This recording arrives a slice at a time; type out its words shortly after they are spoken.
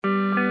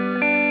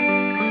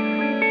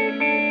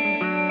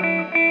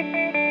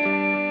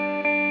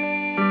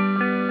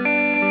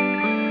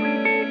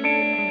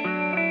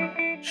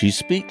She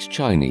speaks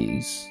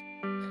Chinese,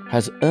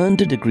 has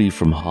earned a degree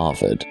from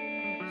Harvard,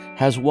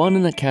 has won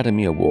an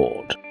Academy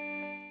Award,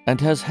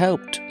 and has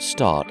helped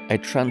start a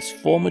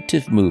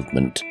transformative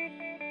movement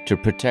to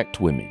protect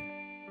women.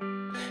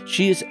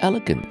 She is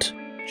elegant,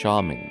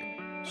 charming,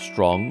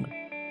 strong,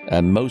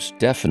 and most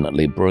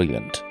definitely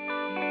brilliant.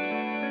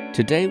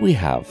 Today we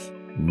have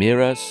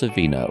Mira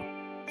Sorvino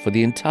for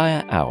the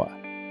entire hour.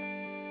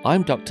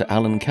 I'm Dr.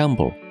 Alan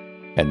Campbell,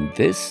 and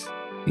this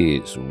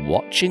is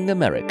Watching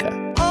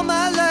America. All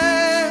my life,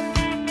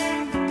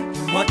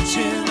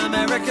 watching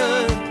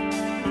America.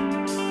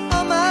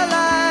 All my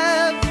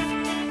life,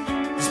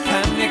 there's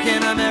panic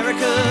in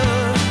America.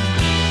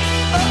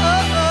 Oh,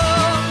 oh,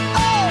 oh,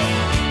 oh,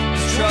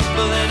 there's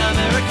trouble in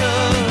America.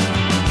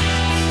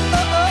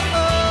 Oh, oh,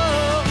 oh,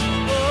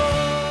 oh.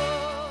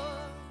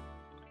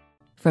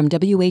 From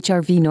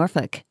WHRV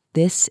Norfolk,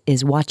 this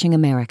is Watching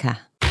America.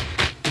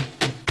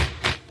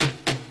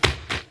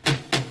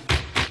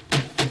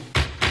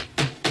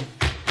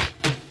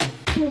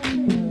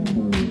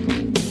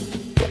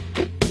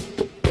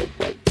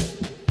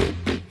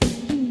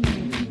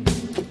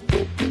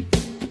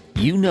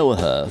 You know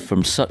her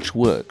from such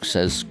works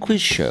as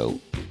Quiz Show,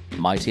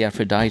 Mighty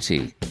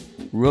Aphrodite,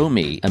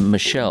 Romy and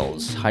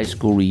Michelle's High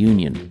School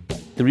Reunion,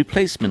 The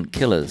Replacement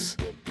Killers,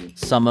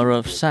 Summer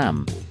of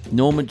Sam,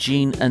 Norma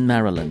Jean and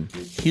Marilyn,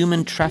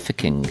 Human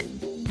Trafficking,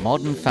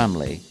 Modern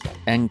Family,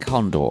 and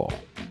Condor.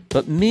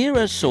 But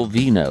Mira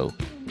Sorvino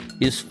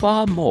is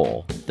far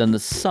more than the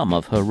sum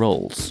of her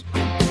roles.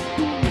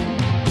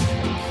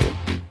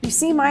 You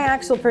see, my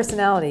actual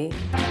personality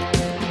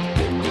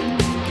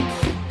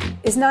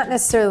is not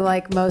necessarily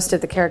like most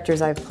of the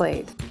characters I've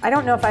played. I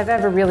don't know if I've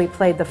ever really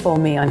played the full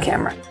me on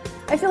camera.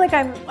 I feel like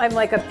I'm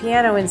like a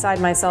piano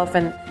inside myself,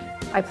 and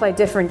I play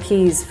different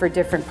keys for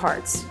different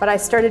parts. But I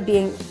started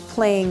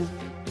playing,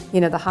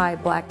 the high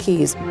black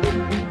keys.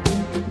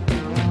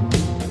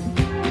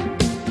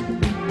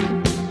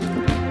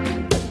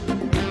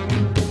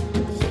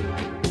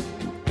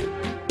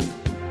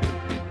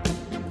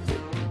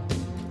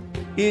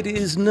 It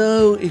is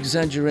no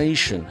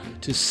exaggeration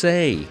to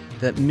say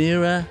that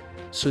Mira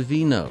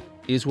Sorvino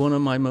is one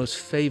of my most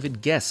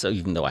favored guests,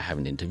 even though I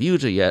haven't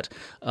interviewed her yet.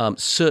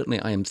 Certainly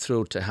I am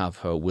thrilled to have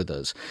her with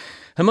us.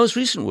 Her most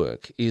recent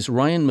work is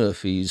Ryan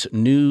Murphy's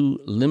new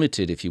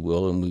limited, if you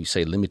will, and we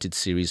say limited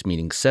series,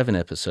 meaning 7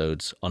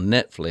 episodes, on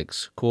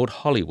Netflix called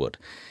Hollywood.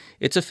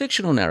 It's a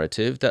fictional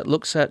narrative that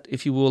looks at,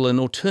 if you will, an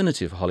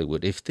alternative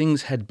Hollywood, if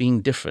things had been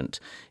different.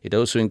 It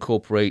also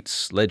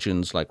incorporates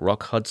legends like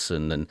Rock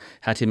Hudson and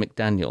Hattie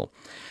McDaniel.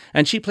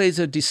 And she plays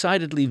a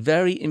decidedly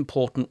very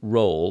important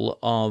role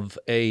of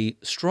a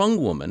strong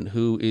woman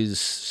who is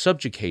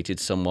subjugated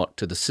somewhat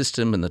to the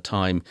system and the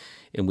time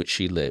in which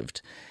she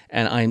lived.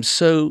 And I'm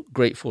so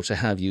grateful to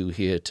have you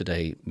here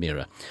today,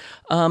 Mira.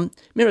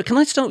 Mira, can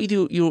I start with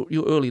your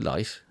early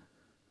life?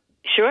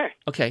 Sure.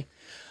 Okay.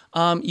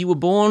 You were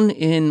born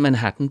in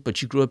Manhattan,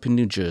 but you grew up in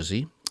New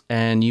Jersey,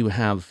 and you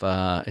have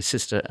a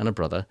sister and a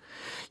brother.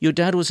 Your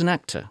dad was an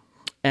actor,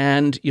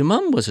 and your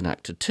mum was an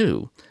actor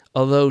too,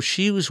 although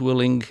she was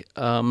willing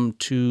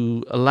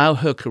to allow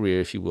her career,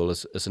 if you will,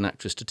 as an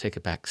actress to take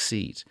a back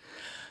seat.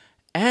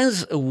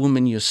 As a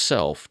woman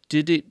yourself,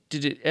 did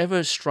it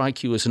ever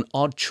strike you as an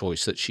odd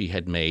choice that she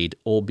had made,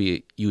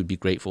 albeit you would be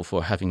grateful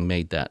for having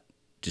made that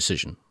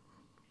decision?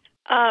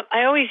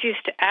 I always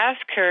used to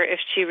ask her if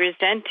she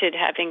resented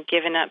having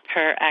given up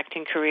her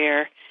acting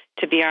career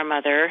to be our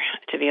mother,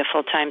 to be a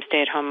full-time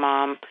stay-at-home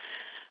mom.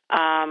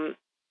 And,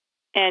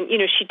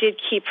 she did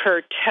keep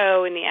her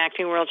toe in the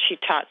acting world. She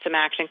taught some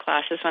acting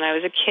classes when I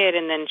was a kid,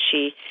 and then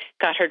she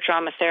got her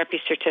drama therapy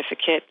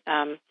certificate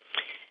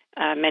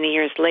many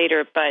years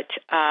later. But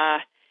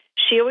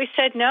she always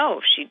said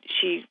no.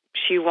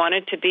 She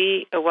wanted to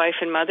be a wife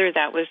and mother.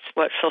 That was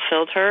what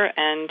fulfilled her,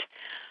 and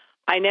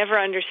I never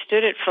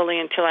understood it fully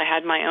until I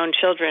had my own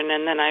children,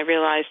 and then I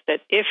realized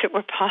that if it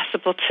were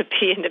possible to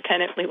be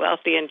independently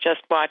wealthy and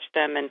just watch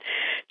them and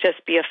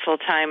just be a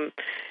full-time,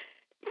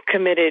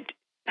 committed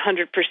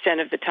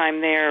 100% of the time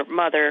their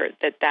mother,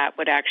 that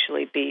would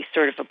actually be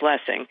sort of a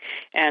blessing.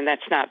 And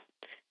that's not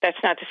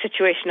the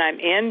situation I'm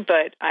in,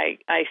 but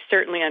I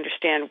certainly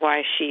understand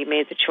why she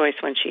made the choice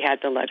when she had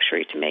the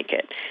luxury to make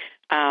it.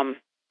 And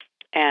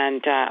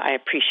I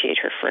appreciate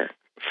her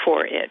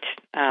for it,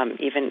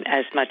 even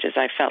as much as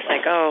I felt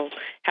like, oh,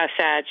 how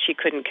sad she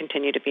couldn't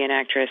continue to be an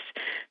actress.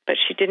 But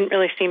she didn't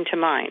really seem to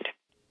mind.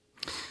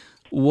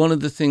 One of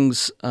the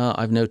things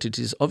I've noted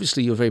is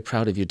obviously you're very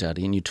proud of your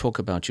daddy, and you talk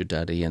about your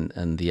daddy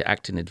and the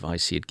acting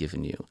advice he had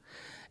given you.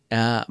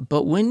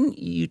 But when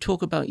you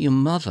talk about your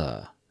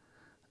mother,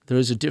 there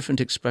is a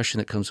different expression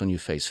that comes on your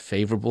face,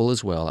 favorable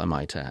as well, I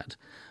might add,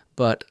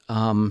 but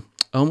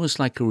almost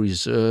like a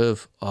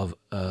reserve of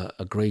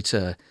a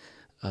greater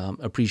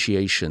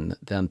appreciation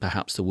than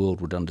perhaps the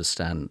world would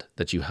understand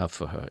that you have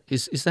for her.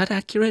 Is that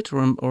accurate,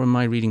 or am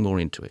I reading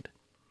more into it?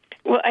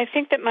 Well, I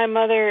think that my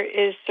mother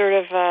is sort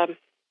of...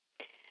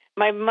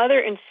 my mother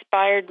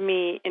inspired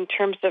me in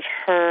terms of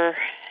her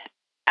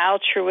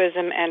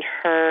altruism and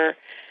her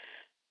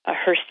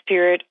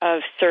spirit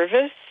of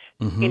service.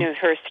 you know,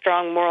 her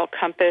strong moral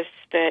compass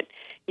that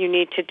you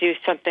need to do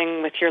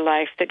something with your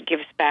life that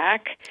gives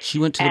back. She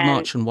went to the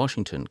March on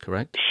Washington,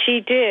 correct? She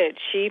did.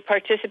 She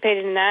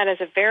participated in that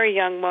as a very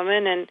young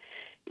woman, and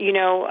you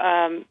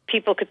know,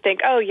 people could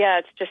think, oh, yeah,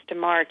 it's just a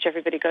march.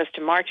 Everybody goes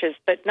to marches.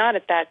 But not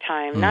at that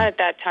time. Not at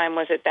that time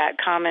was it that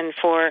common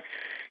for,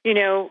 you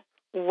know,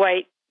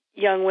 white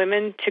young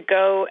women to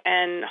go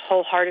and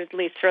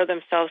wholeheartedly throw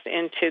themselves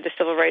into the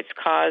civil rights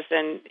cause.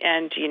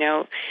 And you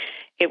know,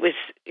 it was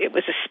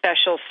a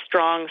special,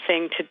 strong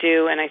thing to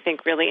do, and I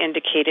think really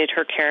indicated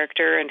her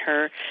character and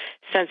her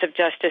sense of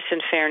justice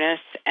and fairness.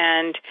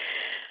 And,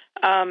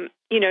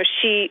 you know,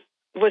 she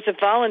was a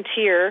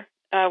volunteer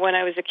when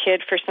I was a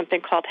kid for something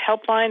called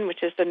Helpline,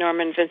 which is the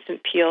Norman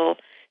Vincent Peale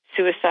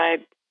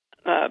suicide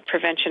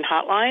prevention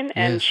hotline.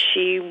 And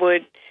she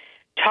would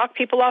talk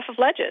people off of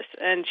ledges,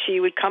 and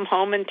she would come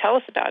home and tell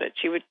us about it.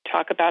 She would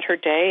talk about her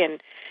day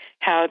and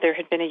how there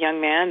had been a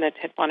young man that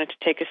had wanted to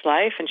take his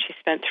life, and she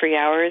spent 3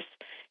 hours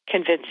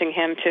convincing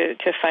him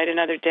to fight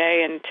another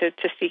day and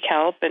to seek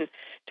help and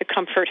to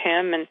comfort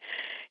him. And,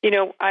 you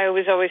know, I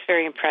was always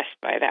very impressed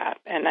by that,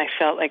 and I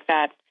felt like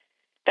that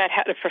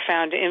had a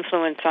profound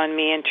influence on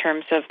me in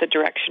terms of the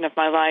direction of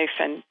my life.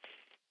 And,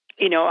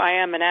 you know, I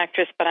am an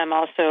actress, but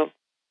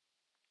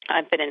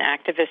I've been an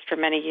activist for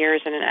many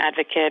years and an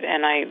advocate,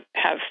 and I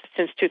have,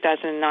 since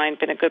 2009,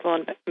 been a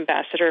Goodwill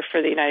Ambassador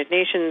for the United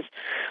Nations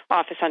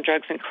Office on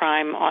Drugs and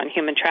Crime on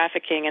Human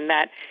Trafficking, and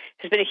that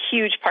has been a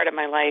huge part of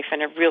my life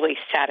and a really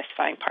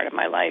satisfying part of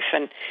my life.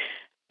 And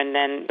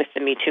then with the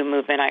Me Too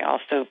movement, I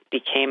also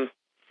became,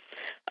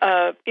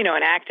 you know,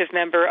 an active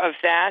member of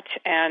that,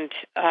 and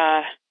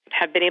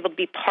have been able to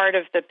be part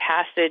of the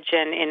passage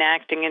and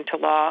enacting into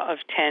law of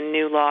 10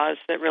 new laws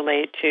that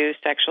relate to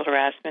sexual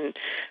harassment,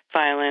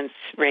 violence,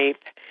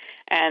 rape.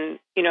 And,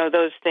 you know,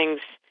 those things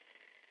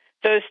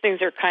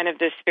are kind of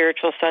this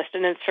spiritual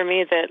sustenance for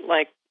me that,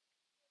 like,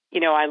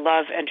 you know, I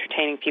love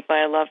entertaining people.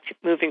 I love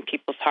moving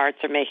people's hearts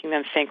or making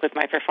them think with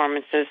my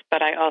performances,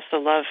 but I also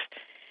love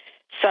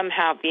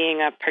somehow being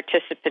a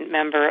participant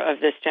member of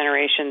this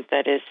generation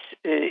that is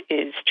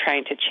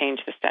trying to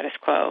change the status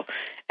quo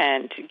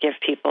and give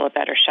people a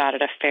better shot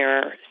at a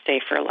fairer,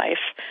 safer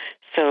life.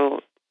 So,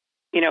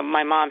 you know,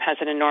 my mom has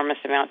an enormous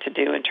amount to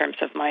do in terms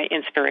of my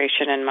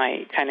inspiration and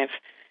my kind of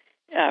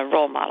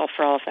role model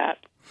for all of that.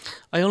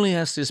 I only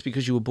asked this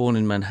because you were born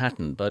in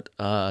Manhattan, but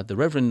the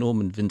Reverend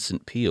Norman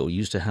Vincent Peale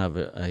used to have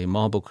a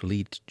Marble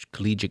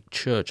Collegiate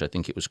Church, I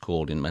think it was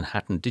called, in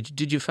Manhattan.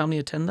 Did your family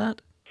attend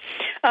that?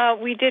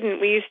 We didn't.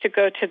 We used to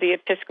go to the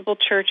Episcopal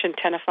Church in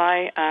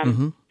Tenafly,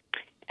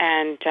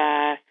 and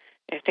I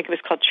think it was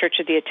called Church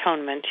of the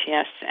Atonement,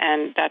 yes,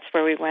 and that's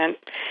where we went.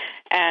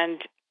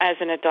 And as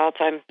an adult,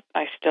 I'm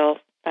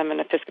an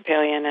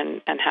Episcopalian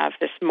and have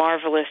this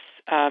marvelous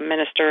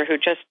minister who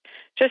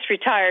just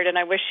retired, and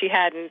I wish she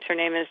hadn't. Her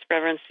name is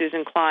Reverend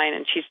Susan Klein,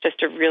 and she's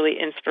just a really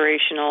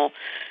inspirational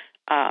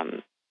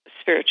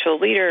spiritual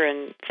leader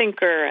and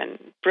thinker and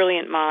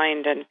brilliant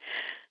mind,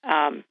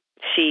 and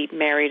she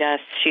married us.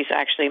 She's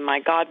actually my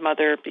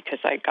godmother because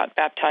I got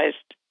baptized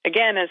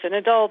again as an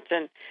adult,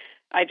 and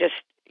I just,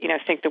 you know,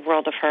 think the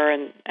world of her,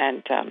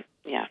 and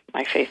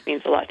my faith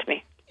means a lot to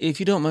me. If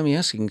you don't mind me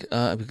asking,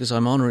 because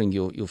I'm honoring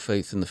your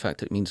faith and the fact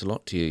that it means a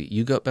lot to you,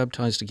 you got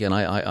baptized again.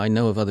 I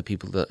know of other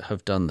people that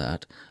have done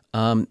that.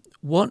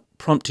 What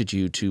prompted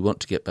you to want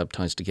to get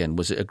baptized again?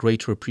 Was it a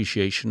greater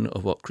appreciation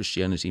of what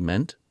Christianity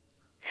meant?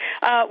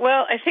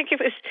 Well, I think it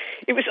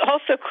was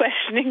also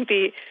questioning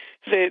the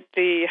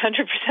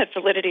 100%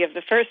 validity of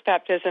the first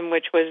baptism,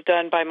 which was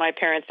done by my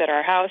parents at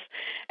our house.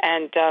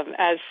 And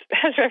as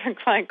Reverend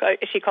Klein,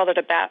 she called it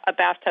a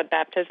bathtub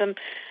baptism.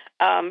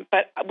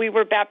 But we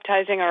were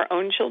baptizing our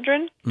own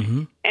children.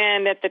 Mm-hmm.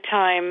 And at the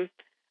time,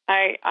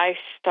 I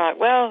thought,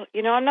 well,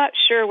 you know, I'm not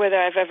sure whether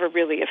I've ever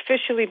really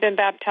officially been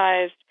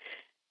baptized.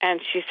 And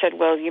she said,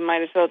 well, you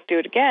might as well do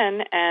it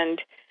again. And,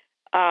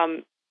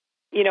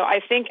 you know, I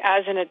think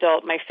as an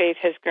adult, my faith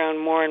has grown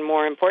more and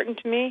more important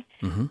to me.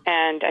 Mm-hmm.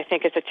 And I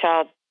think as a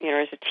child, you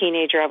know, as a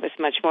teenager, I was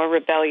much more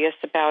rebellious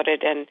about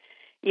it. And,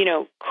 you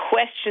know,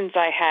 questions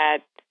I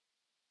had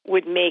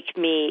would make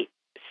me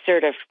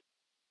sort of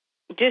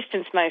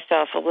distance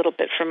myself a little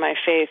bit from my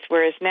faith,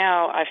 whereas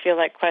now I feel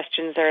like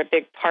questions are a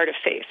big part of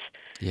faith.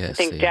 Yes, I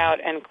think doubt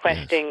and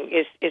questioning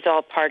is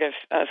all part of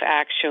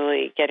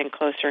actually getting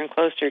closer and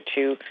closer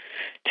to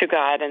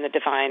God and the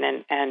divine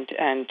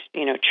and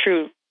you know,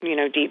 true, you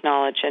know, deep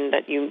knowledge, and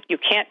that you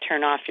can't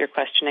turn off your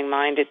questioning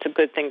mind. It's a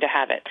good thing to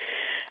have it.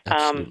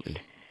 Absolutely.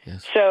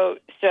 Yes. So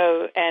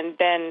and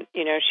then,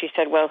 you know, she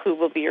said, well, who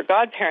will be your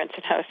godparents?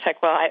 And I was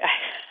like, well,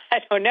 I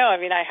don't know. I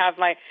mean, I have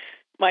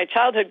my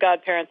childhood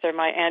godparents are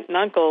my aunt and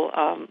uncle,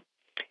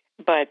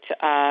 but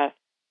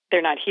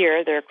they're not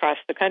here. They're across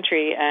the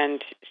country.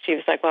 And she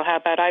was like, well, how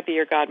about I be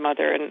your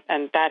godmother?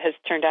 And that has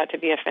turned out to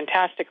be a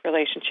fantastic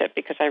relationship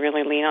because I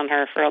really lean on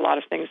her for a lot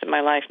of things in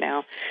my life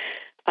now.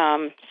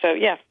 So,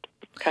 yeah,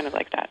 kind of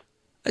like that.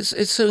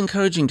 It's so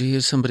encouraging to hear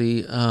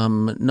somebody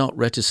not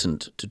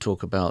reticent to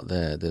talk about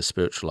their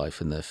spiritual life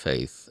and their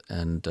faith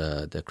and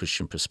their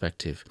Christian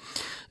perspective.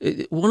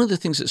 One of the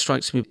things that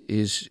strikes me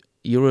is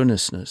your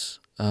earnestness.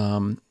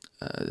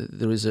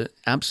 There is an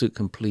absolute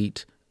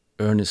complete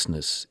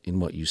earnestness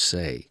in what you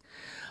say.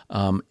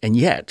 And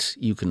yet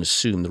you can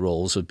assume the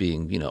roles of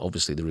being,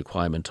 obviously the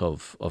requirement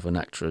of an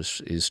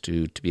actress is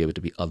to be able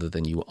to be other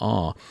than you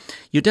are.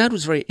 Your dad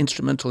was very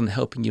instrumental in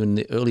helping you in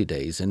the early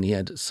days, and he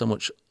had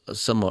somewhat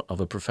of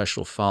a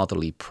professional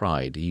fatherly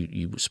pride.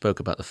 You spoke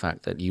about the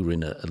fact that you were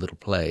in a little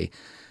play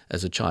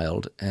as a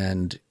child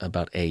and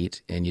about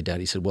 8, and your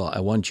daddy said, well, I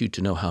want you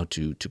to know how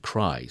to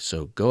cry.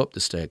 So go up the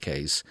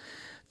staircase,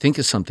 think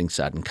of something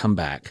sad, and come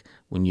back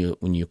when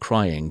you're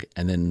crying,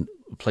 and then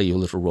play your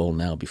little role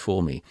now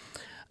before me.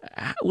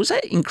 Was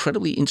that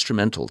incredibly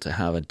instrumental to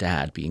have a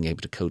dad being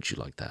able to coach you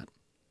like that?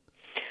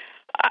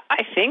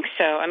 I think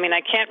so. I mean,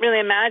 I can't really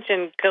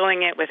imagine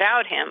going it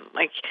without him.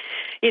 I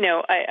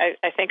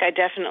think I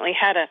definitely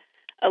had a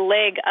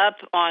leg up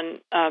on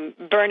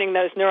burning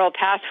those neural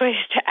pathways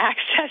to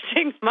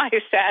accessing my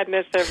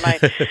sadness or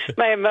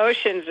my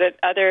emotions that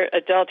other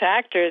adult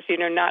actors,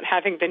 not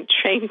having been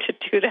trained to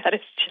do that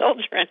as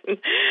children,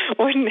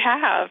 wouldn't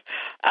have.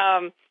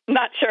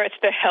 Not sure it's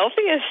the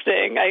healthiest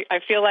thing. I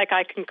feel like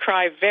I can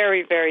cry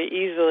very, very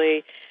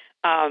easily.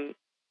 When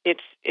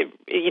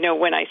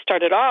I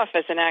started off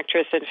as an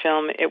actress in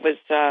film, it was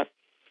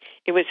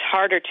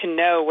harder to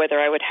know whether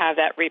I would have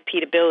that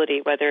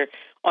repeatability, whether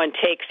on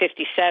take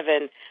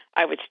 57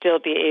 I would still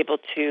be able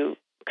to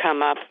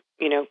come up,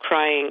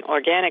 crying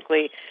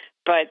organically.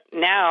 But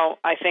now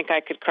I think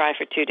I could cry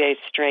for 2 days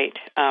straight,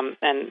 and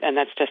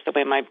that's just the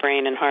way my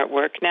brain and heart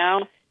work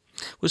now.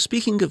 Well,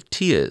 speaking of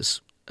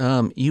tears,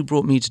 you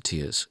brought me to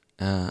tears.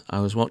 I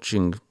was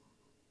watching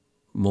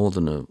more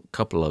than a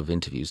couple of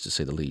interviews, to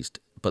say the least,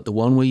 but the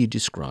one where you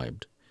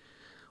described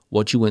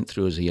what you went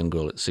through as a young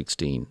girl at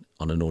 16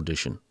 on an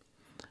audition.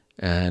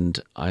 And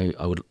I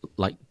would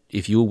like,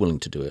 if you were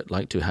willing to do it,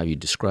 like to have you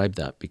describe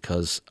that,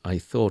 because I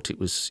thought it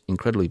was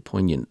incredibly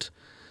poignant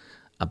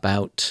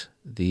about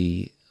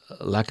the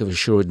lack of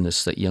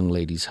assuredness that young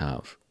ladies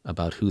have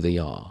about who they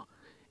are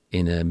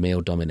in a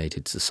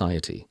male-dominated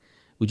society.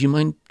 Would you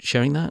mind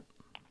sharing that?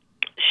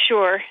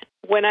 Sure.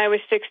 When I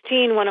was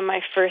 16, one of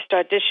my first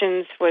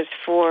auditions was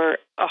for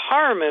a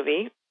horror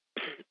movie,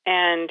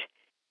 and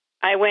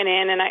I went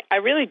in and I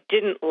really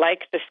didn't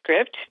like the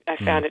script. I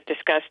found it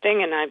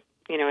disgusting, and it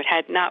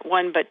had not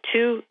one but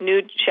 2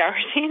 nude shower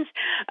scenes,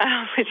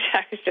 which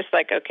I was just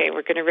like, okay,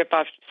 we're going to rip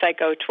off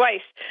Psycho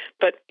twice,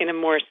 but in a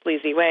more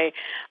sleazy way.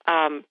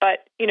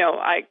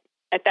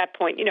 At that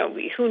point,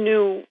 who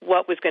knew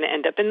what was going to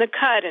end up in the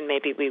cut, and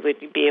maybe we would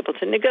be able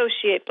to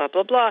negotiate, blah,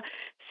 blah, blah.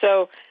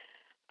 So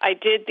I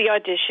did the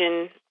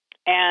audition,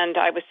 and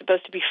I was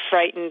supposed to be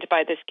frightened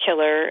by this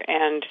killer,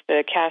 and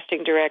the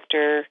casting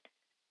director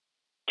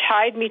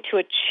tied me to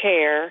a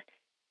chair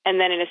and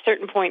then at a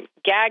certain point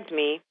gagged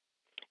me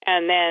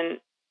and then,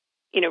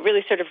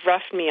 really sort of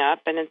roughed me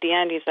up. And at the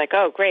end, he's like,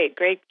 oh, great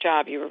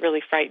job. You were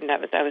really frightened. That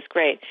was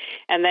great.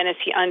 And then as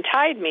he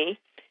untied me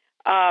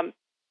and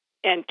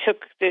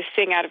took this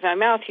thing out of my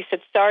mouth, he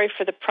said, sorry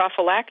for the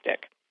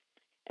prophylactic.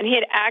 And he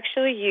had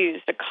actually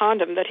used a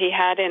condom that he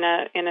had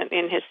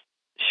in his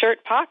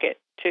shirt pocket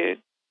to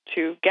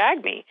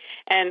gag me.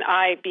 And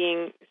I,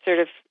 being sort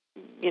of,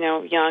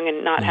 young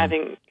and not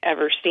having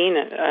ever seen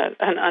an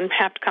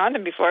unwrapped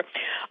condom before,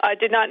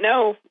 did not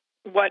know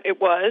what it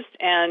was.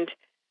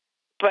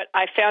 But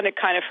I found it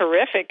kind of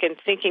horrific, and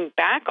thinking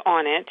back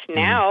on it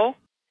now.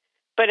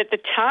 But at the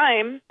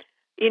time,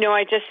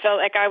 I just felt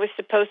like I was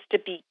supposed to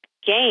be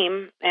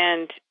game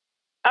and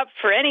up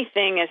for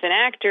anything as an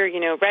actor,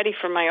 ready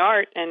for my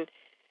art. And,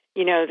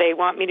 they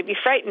want me to be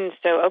frightened.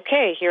 So,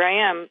 okay, here I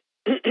am,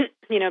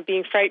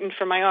 being frightened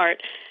for my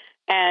art.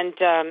 And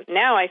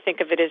now I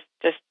think of it as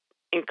just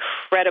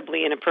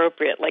incredibly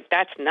inappropriate. Like,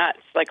 that's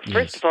nuts. Like,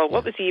 first of all,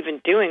 what was he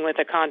even doing with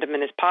a condom in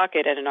his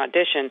pocket at an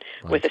audition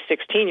with a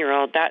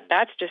 16-year-old?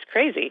 That's just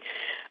crazy.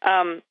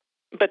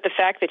 But the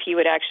fact that he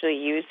would actually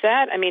use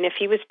that, I mean, if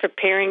he was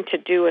preparing to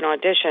do an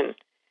audition,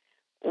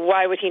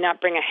 why would he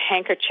not bring a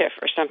handkerchief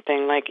or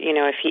something? Like,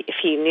 if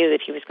he knew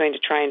that he was going to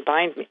try and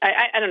bind me.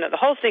 I don't know. The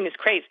whole thing is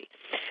crazy.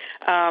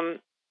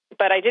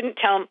 But I didn't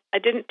tell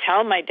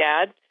my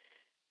dad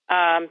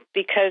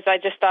because I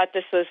just thought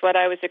this was what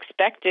I was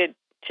expected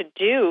to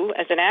do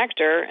as an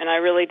actor, and I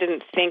really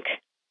didn't think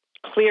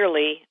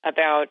clearly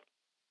about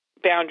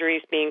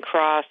boundaries being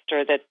crossed,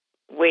 or that,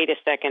 wait a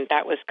second,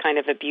 that was kind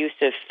of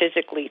abusive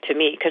physically to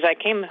me, because I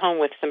came home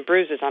with some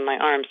bruises on my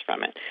arms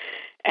from it.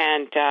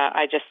 And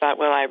I just thought,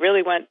 well, I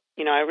really went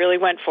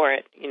for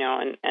it,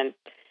 and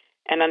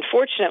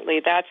unfortunately,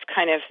 that's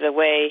kind of the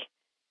way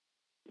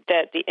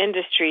that the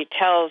industry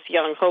tells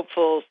young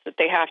hopefuls that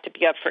they have to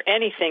be up for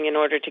anything in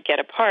order to get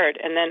a part.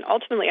 And then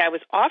ultimately I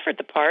was offered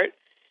the part,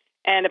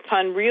 and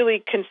upon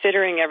really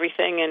considering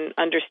everything and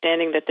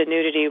understanding that the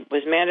nudity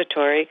was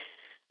mandatory,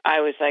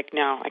 I was like,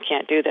 no, I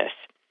can't do this.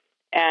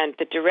 And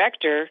the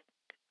director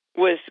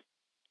was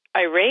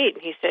irate.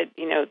 He said,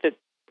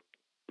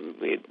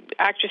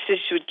 actresses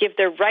would give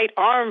their right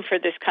arm for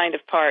this kind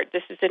of part.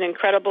 This is an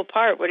incredible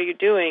part. What are you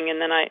doing?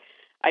 And then I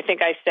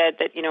think I said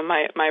that,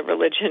 my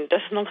religion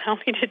doesn't allow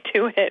me to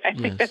do it. I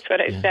think that's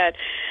what I said.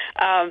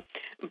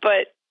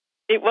 But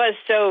it was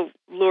so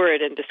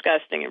lurid and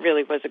disgusting. It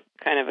really was a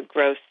kind of a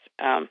gross,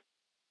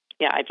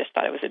 I just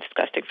thought it was a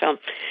disgusting film.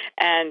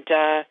 And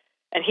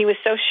he was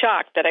so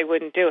shocked that I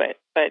wouldn't do it.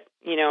 But,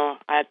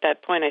 at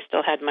that point, I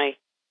still had my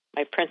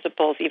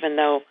principles, even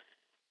though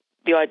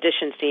the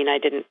audition scene, I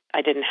didn't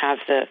have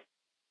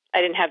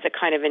the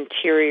kind of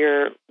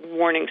interior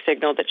warning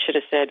signal that should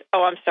have said,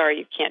 "Oh, I'm sorry,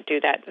 you can't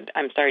do that.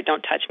 I'm sorry,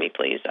 don't touch me,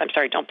 please. I'm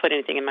sorry, don't put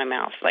anything in my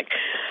mouth." Like,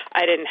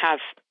 I didn't have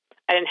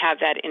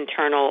that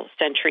internal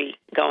sentry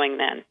going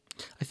then.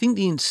 I think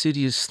the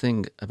insidious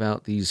thing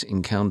about these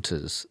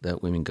encounters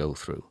that women go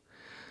through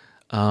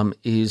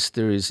is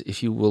there is,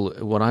 if you will,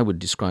 what I would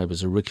describe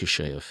as a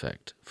ricochet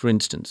effect. For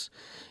instance,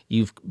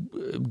 you've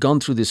gone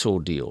through this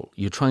ordeal.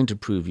 You're trying to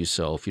prove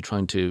yourself. You're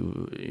trying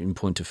to, in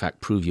point of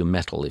fact, prove your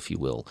mettle, if you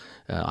will.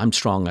 I'm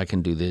strong. I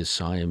can do this.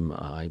 I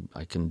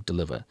can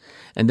deliver.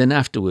 And then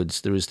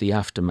afterwards, there is the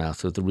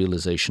aftermath of the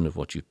realization of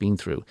what you've been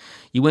through.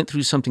 You went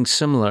through something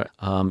similar.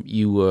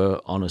 You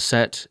were on a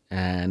set,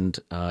 and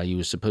you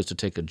were supposed to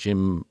take a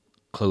gym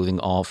clothing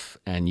off,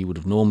 and you would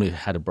have normally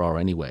had a bra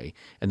anyway.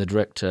 And the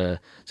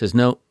director says,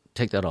 "No,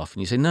 take that off."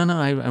 And you say, no,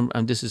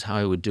 this is how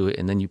I would do it.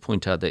 And then you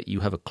point out that you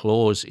have a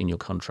clause in your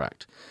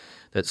contract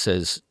that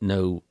says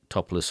no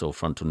topless or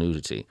frontal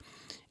nudity.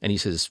 And he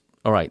says,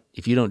 all right,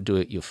 if you don't do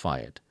it, you're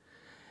fired.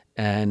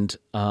 And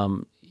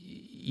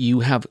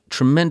you have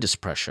tremendous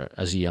pressure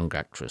as a young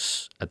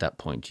actress at that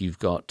point. You've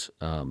got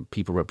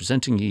people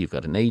representing you, you've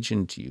got an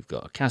agent, you've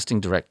got a casting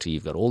director,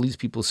 you've got all these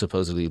people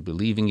supposedly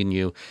believing in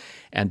you.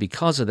 And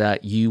because of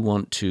that, you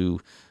want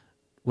to,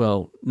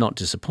 well, not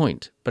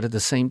disappoint, but at the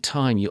same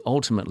time, you're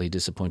ultimately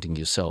disappointing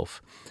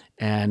yourself.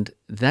 And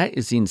that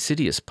is the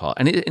insidious part.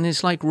 And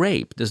it's like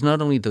rape. There's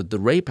not only the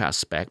rape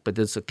aspect, but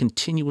there's a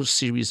continual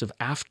series of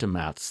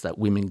aftermaths that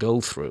women go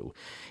through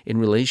in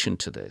relation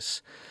to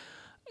this.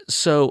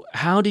 So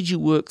how did you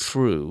work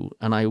through,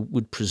 and I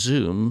would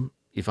presume,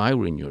 if I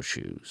were in your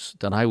shoes,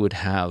 that I would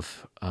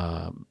have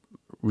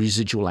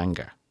residual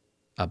anger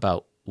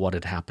about what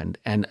had happened,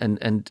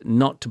 and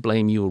not to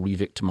blame you or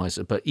re-victimize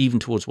it, but even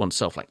towards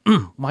oneself, like,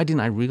 why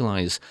didn't I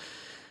realize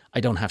I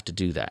don't have to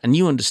do that? And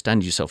you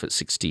understand yourself at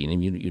 16,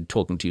 and you're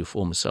talking to your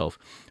former self.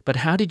 But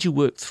how did you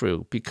work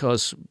through?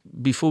 Because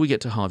before we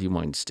get to Harvey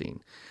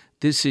Weinstein,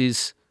 this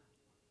is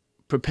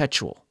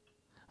perpetual.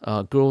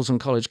 Girls on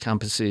college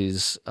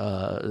campuses,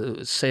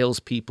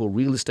 salespeople,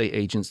 real estate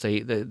agents,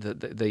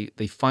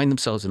 they find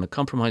themselves in a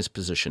compromised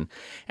position,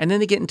 and then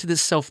they get into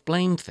this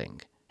self-blame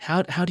thing.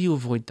 How do you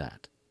avoid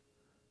that?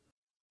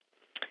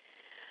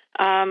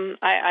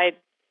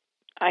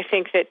 I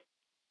think that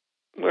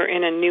we're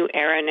in a new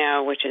era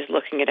now, which is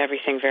looking at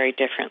everything very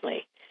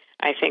differently.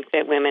 I think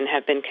that women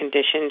have been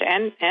conditioned,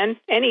 and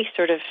any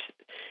sort of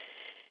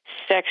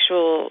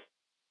sexual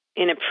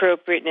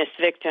inappropriateness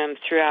victim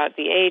throughout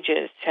the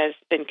ages has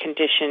been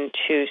conditioned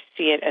to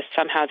see it as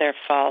somehow their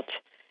fault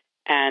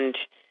and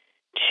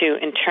to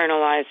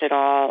internalize it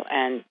all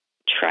and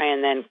try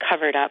and then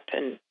cover it up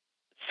and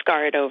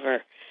scar it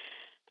over,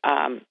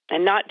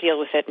 and not deal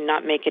with it and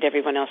not make it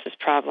everyone else's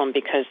problem,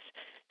 because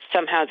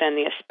somehow then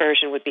the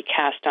aspersion would be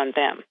cast on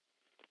them.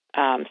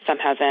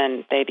 Somehow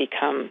then they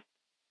become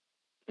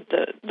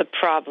the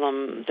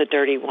problem, the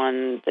dirty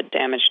one, the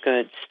damaged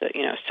goods.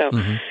 So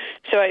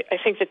I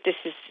think that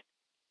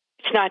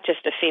it's not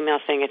just a female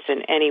thing; it's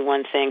an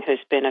anyone thing who's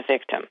been a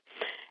victim.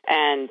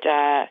 And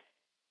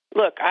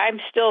look, I'm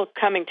still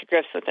coming to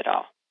grips with it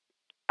all.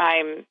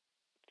 I'm,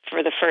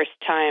 for the first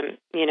time,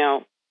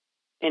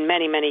 in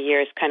many, many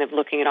years, kind of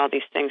looking at all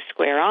these things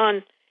square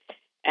on,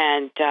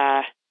 and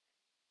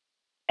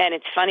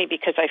it's funny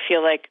because I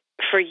feel like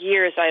for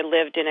years I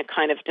lived in a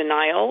kind of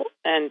denial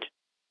and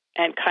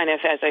kind of,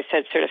 as I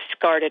said, sort of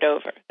scarred it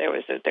over. There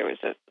was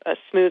a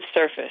smooth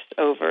surface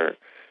over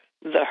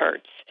the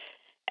hurts.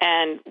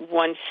 And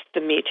once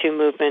the Me Too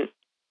movement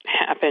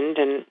happened,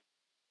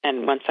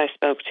 and once I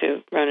spoke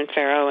to Ronan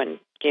Farrow and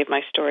gave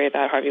my story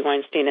about Harvey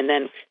Weinstein, and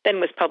then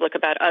was public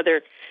about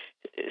other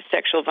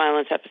sexual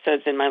violence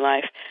episodes in my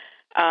life,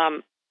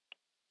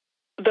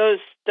 those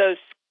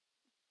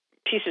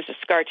pieces of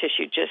scar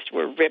tissue just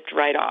were ripped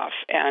right off,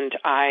 and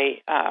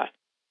I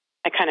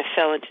kind of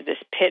fell into this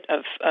pit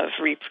of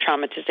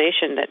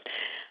re-traumatization that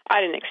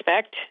I didn't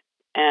expect,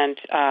 and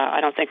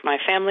I don't think my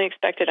family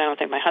expected. I don't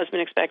think my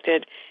husband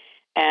expected,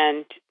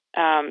 and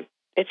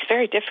it's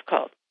very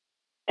difficult.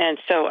 And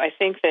so I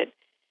think that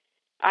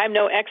I'm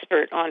no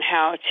expert on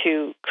how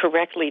to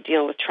correctly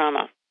deal with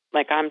trauma.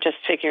 Like, I'm just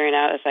figuring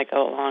out as I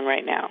go along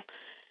right now.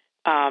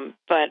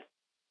 But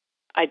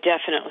I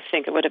definitely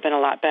think it would have been a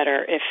lot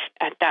better if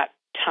at that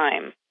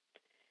time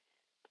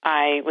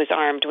I was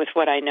armed with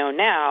what I know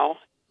now,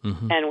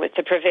 and with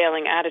the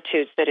prevailing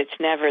attitudes that it's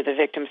never the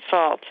victim's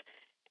fault,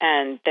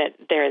 and that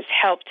there is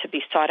help to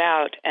be sought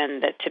out,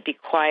 and that to be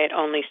quiet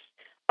only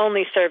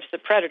serves the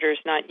predators,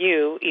 not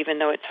you, even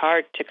though it's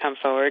hard to come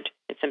forward.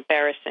 It's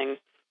embarrassing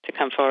to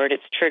come forward.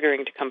 It's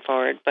triggering to come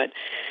forward. But,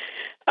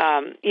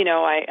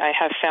 I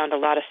have found a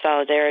lot of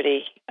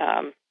solidarity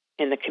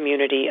in the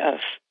community of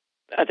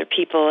other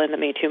people in the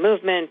Me Too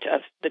movement,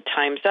 of the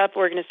Time's Up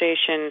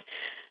organization.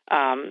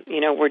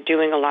 We're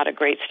doing a lot of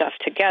great stuff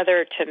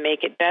together to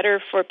make it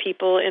better for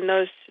people in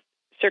those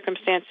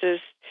circumstances,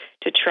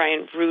 to try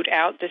and root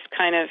out this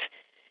kind of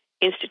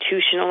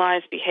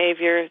institutionalized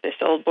behavior, this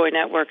old boy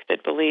network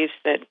that believes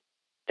that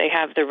they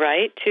have the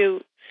right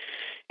to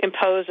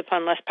impose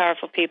upon less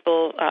powerful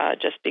people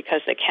just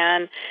because they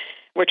can.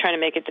 We're trying to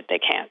make it that they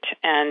can't,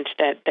 and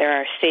that there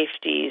are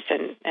safeties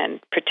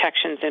and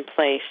protections in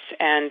place,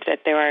 and that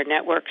there are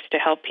networks to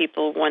help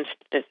people once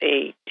that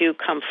they do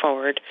come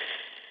forward.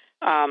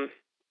 But,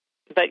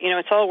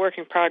 it's all a work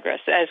in progress,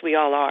 as we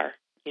all are,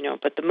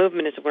 but the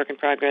movement is a work in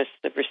progress.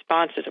 The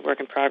response is a work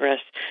in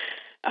progress.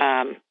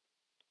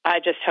 I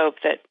just hope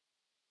that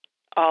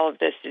all of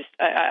this is,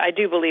 I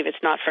do believe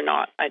it's not for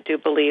naught. I do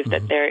believe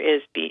that there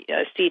is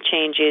a sea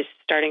change is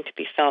starting to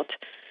be felt,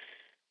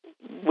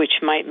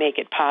 which might make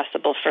it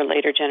possible for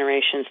later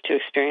generations to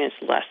experience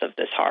less of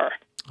this horror.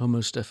 Oh,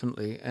 most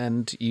definitely.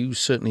 And you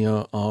certainly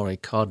are a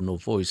cardinal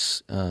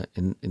voice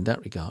in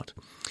that regard.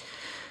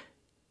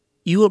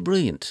 You are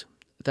brilliant.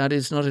 That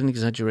is not an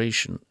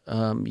exaggeration.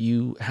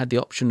 You had the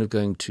option of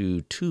going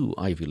to 2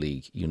 Ivy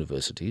League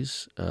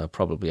universities.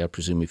 Probably, I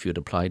presume, if you had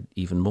applied,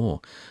 even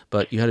more.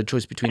 But you had a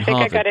choice between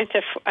Harvard.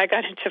 I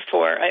got into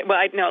 4.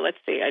 Let's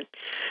see.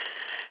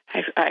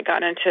 I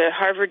got into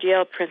Harvard,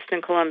 Yale,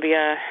 Princeton,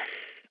 Columbia.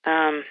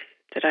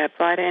 Did I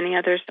apply to any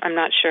others? I'm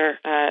not sure.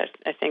 I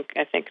think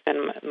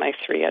then my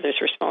 3 others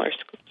were smaller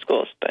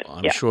schools. But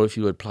I'm sure if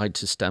you applied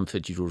to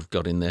Stanford, you would have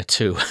got in there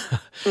too.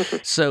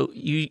 So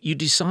you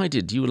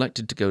decided, you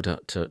elected to go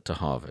to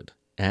Harvard,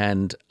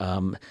 and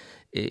the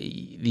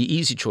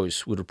easy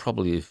choice would have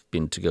probably have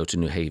been to go to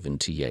New Haven,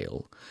 to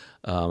Yale.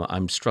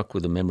 I'm struck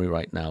with a memory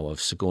right now of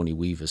Sigourney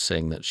Weaver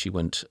saying that she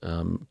went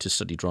to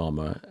study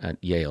drama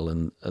at Yale,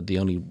 and the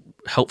only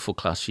helpful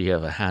class she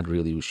ever had,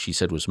 really, she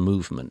said, was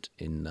movement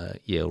in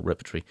Yale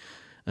repertory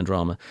and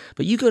drama.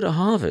 But you go to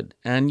Harvard,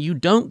 and you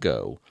don't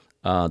go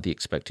the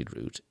expected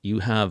route. You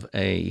have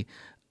a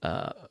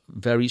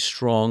very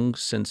strong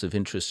sense of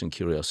interest and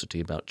curiosity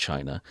about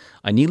China.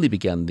 I nearly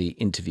began the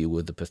interview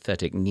with the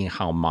pathetic Ni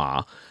Hao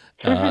Ma,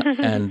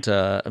 and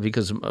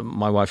because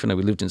my wife and I,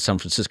 we lived in San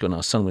Francisco, and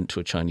our son went to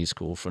a Chinese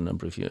school for a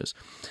number of years.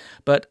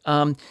 But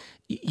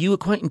you were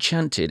quite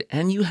enchanted,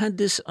 and you had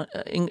this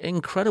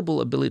incredible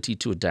ability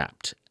to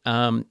adapt.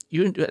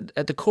 You,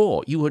 at the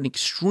core, you were an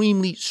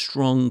extremely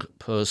strong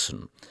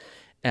person,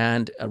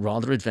 and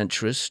rather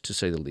adventurous, to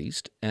say the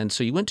least. And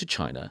so you went to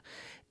China.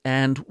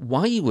 And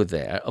while you were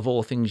there, of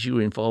all things, you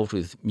were involved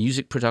with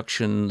music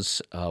productions,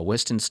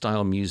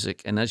 Western-style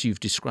music. And as you've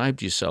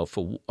described yourself,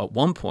 at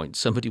one point,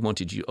 somebody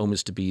wanted you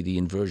almost to be the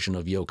inversion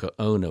of Yoko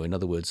Ono. In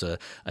other words, a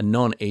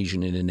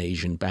non-Asian in an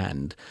Asian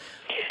band.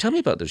 Tell me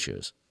about those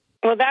years.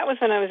 Well, that was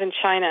when I was in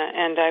China,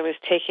 and I was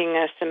taking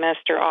a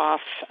semester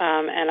off,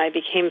 and I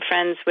became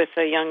friends with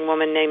a young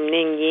woman named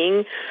Ning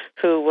Ying,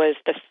 who was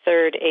the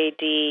third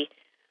AD,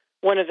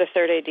 one of the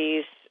third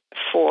ADs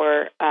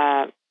for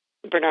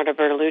Bernardo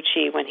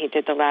Bertolucci when he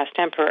did The Last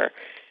Emperor.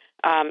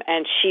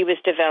 And she was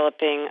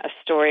developing a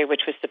story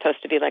which was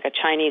supposed to be like a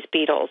Chinese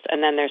Beatles,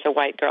 and then there's a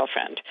white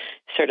girlfriend,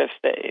 sort of,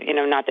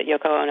 not that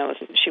Yoko Ono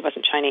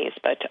wasn't Chinese,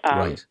 but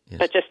right, yes.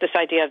 But just this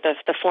idea of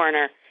the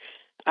foreigner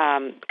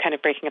kind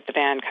of breaking up the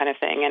band kind of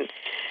thing.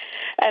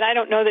 And I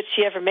don't know that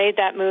she ever made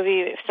that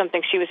movie. It's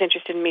something she was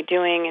interested in me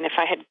doing. And if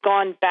I had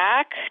gone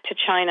back to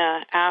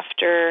China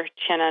after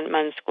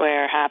Tiananmen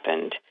Square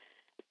happened,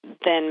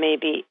 then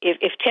maybe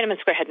if Tiananmen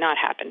Square had not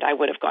happened, I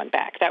would have gone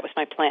back. That was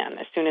my plan.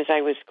 As soon as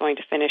I was going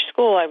to finish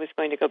school, I was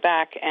going to go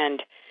back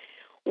and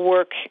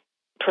work,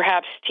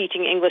 perhaps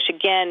teaching English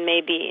again,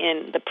 maybe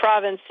in the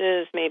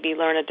provinces, maybe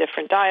learn a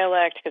different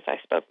dialect because I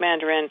spoke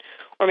Mandarin,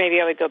 or maybe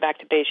I would go back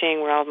to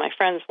Beijing where all of my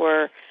friends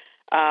were.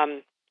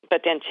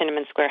 But then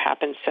Tiananmen Square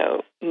happened,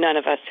 so none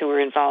of us who were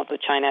involved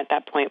with China at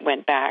that point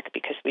went back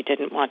because we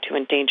didn't want to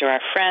endanger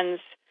our friends,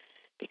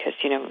 because,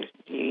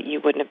 you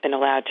wouldn't have been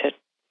allowed to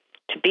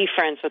be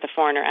friends with a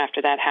foreigner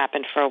after that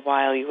happened for a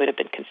while. You would have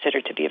been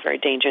considered to be a very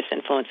dangerous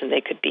influence, and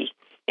they could be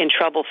in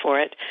trouble for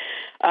it.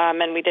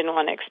 And we didn't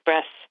want to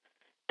express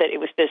that it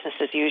was business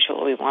as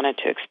usual. We wanted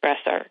to express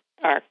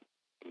our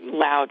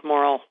loud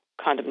moral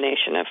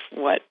condemnation of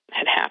what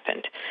had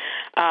happened.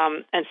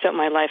 And so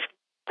my life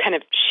kind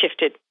of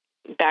shifted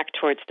back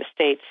towards the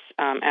States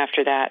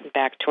after that,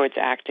 back towards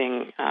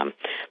acting.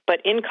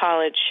 But in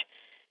college,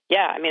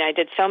 I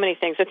did so many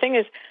things. The thing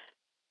is,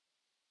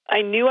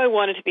 I knew I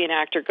wanted to be an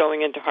actor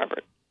going into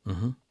Harvard.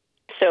 Mm-hmm.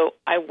 So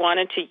I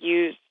wanted to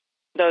use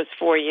those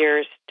 4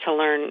 years to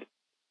learn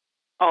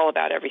all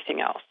about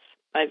everything else.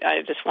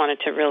 I just wanted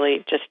to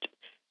really just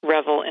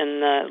revel in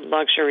the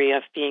luxury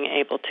of being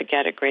able to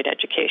get a great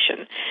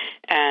education.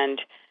 And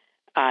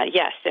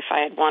yes, if I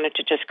had wanted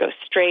to just go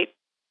straight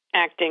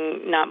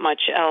acting, not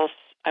much else,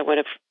 I would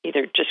have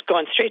either just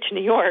gone straight to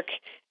New York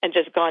and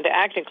just gone to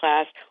acting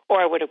class,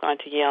 or I would have gone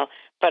to Yale.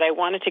 But I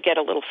wanted to get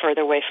a little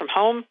further away from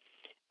home.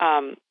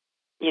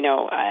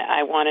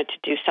 I wanted to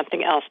do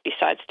something else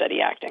besides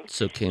study acting.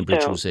 So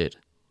Cambridge was it?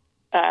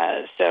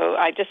 So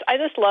I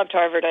just loved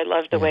Harvard. I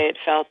loved the way it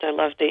felt. I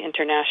loved the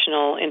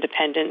international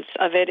independence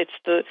of it.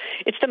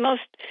 It's the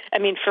most. I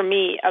mean, for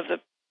me, of the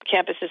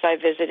campuses I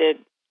visited,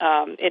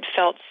 it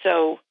felt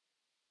so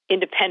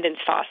independence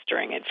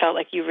fostering. It felt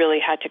like you really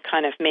had to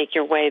kind of make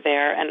your way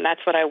there, and that's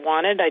what I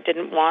wanted. I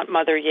didn't want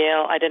Mother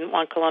Yale. I didn't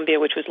want Columbia,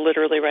 which was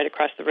literally right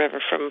across the river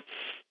from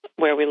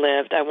where we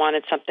lived. I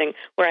wanted something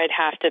where I'd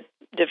have to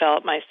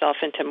develop myself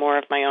into more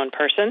of my own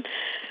person.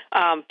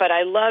 But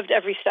I loved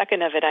every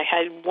second of it. I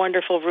had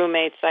wonderful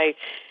roommates. I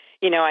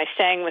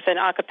sang with an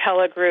a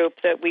cappella group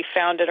that we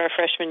founded our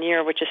freshman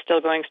year, which is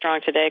still going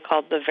strong today,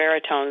 called the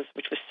Veritones,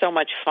 which was so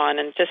much fun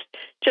and just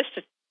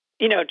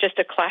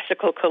a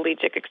classical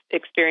collegiate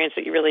experience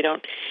that you really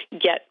don't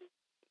get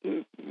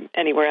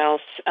anywhere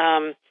else.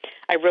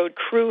 I rowed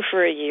crew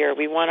for a year.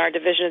 We won our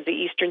division of the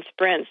Eastern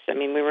Sprints. I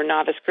mean, we were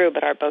novice crew,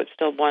 but our boat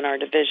still won our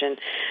division.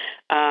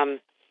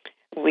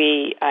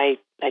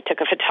 I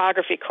took a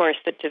photography course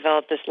that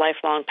developed this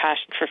lifelong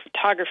passion for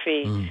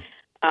photography.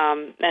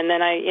 And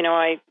then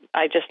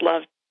I just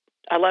loved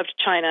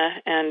China,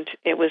 and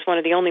it was one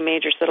of the only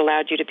majors that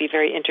allowed you to be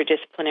very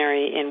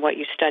interdisciplinary in what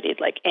you studied.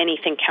 Like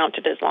anything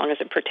counted as long as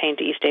it pertained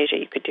to East Asia.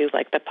 You could do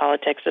like the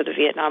politics of the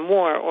Vietnam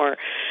War, or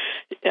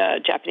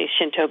Japanese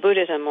Shinto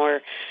Buddhism,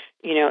 or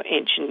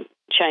ancient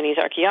Chinese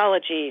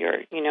archaeology,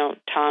 or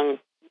Tang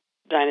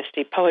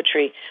Dynasty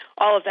poetry.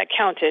 All of that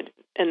counted.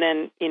 And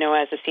then,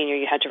 as a senior,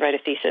 you had to write a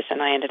thesis,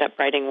 and I ended up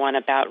writing one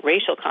about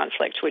racial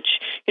conflict, which,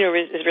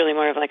 is really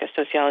more of like a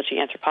sociology,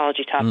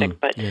 anthropology topic.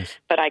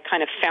 But I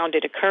kind of found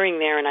it occurring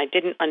there, and I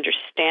didn't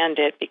understand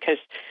it because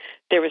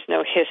there was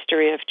no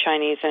history of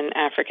Chinese and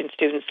African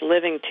students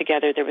living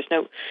together. There was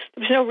no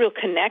real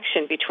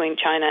connection between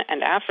China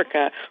and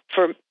Africa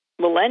for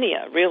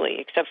millennia, really,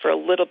 except for a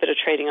little bit of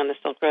trading on the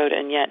Silk Road.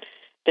 And yet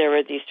there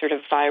were these sort of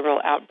viral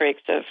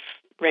outbreaks of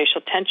racial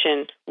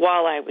tension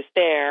while I was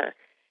there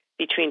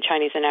between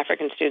Chinese and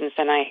African students,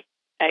 and I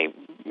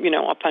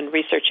upon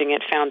researching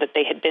it, found that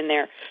they had been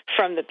there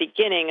from the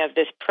beginning of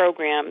this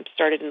program,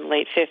 started in the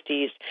late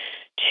 50s,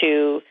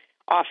 to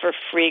offer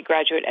free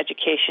graduate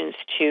educations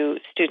to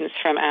students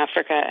from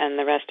Africa and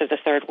the rest of the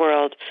Third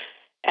World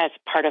as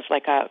part of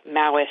like a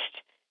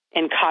Maoist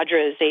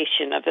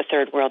encadreization of the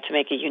Third World to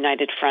make a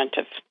united front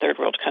of Third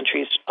World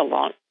countries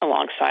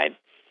alongside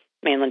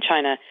mainland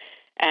China.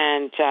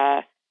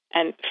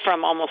 And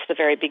from almost the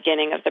very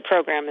beginning of the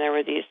program, there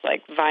were these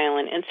like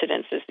violent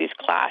incidences, these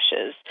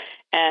clashes.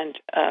 And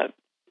a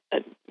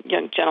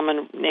young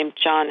gentleman named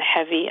John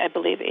Heavy, I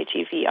believe,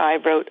 H-E-V-I,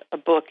 wrote a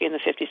book in the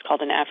 50s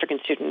called An African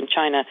Student in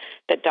China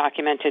that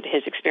documented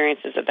his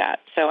experiences of that.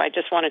 So I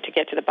just wanted to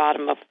get to the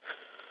bottom of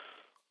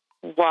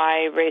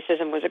why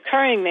racism was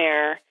occurring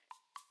there,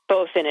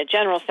 both in a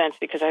general sense,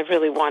 because I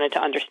really wanted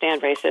to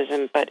understand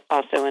racism, but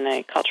also in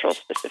a cultural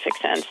specific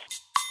sense.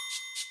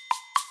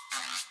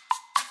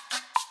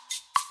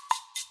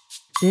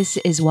 This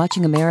is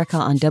Watching America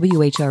on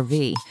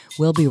WHRV.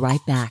 We'll be right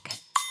back.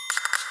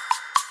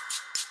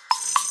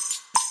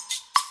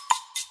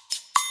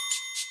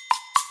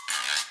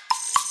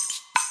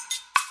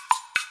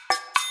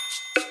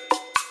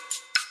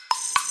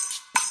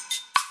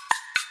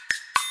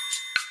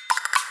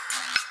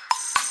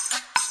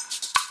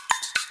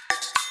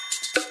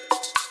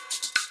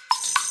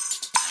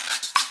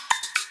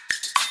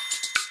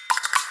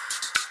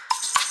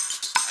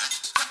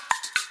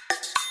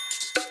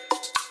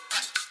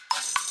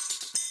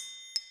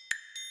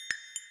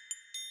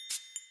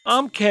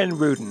 I'm Ken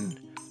Rudin.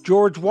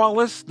 George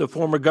Wallace, the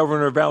former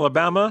governor of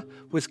Alabama,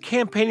 was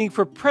campaigning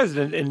for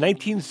president in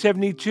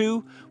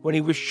 1972 when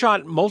he was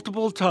shot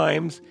multiple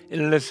times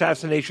in an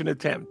assassination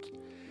attempt.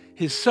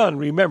 His son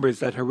remembers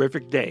that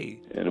horrific day.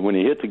 And when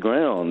he hit the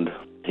ground,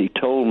 he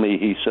told me,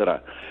 he said,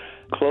 I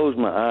closed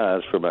my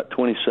eyes for about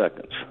 20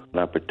 seconds,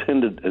 and I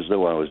pretended as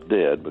though I was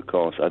dead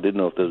because I didn't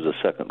know if there was a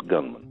second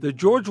gunman. The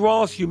George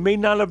Wallace you may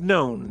not have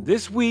known,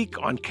 this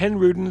week on Ken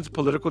Rudin's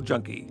Political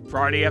Junkie.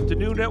 Friday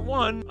afternoon at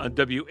 1 on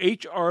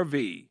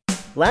WHRV.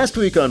 Last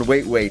week on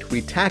Wait,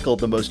 we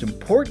tackled the most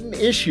important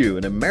issue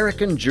in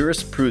American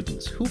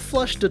jurisprudence. Who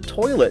flushed a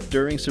toilet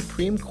during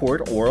Supreme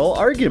Court oral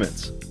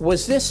arguments?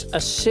 Was this a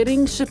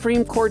sitting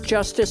Supreme Court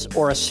justice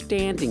or a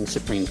standing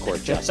Supreme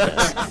Court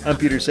justice? I'm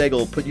Peter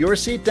Sagal. Put your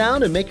seat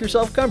down and make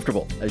yourself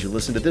comfortable as you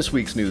listen to this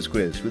week's news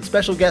quiz with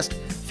special guest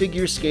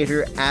figure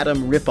skater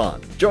Adam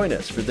Rippon. Join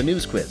us for the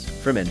news quiz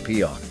from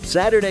NPR.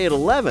 Saturday at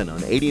 11 on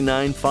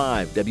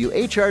 89.5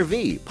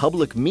 WHRV,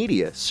 public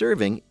media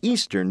serving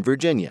Eastern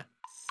Virginia.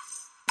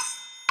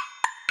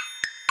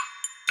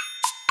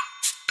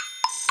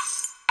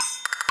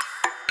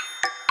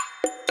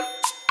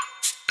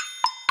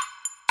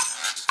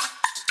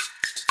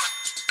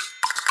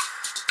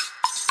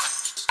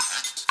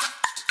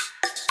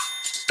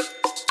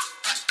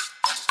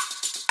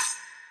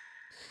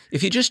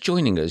 If you're just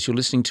joining us, you're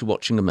listening to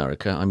Watching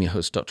America. I'm your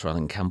host, Dr.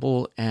 Alan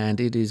Campbell, and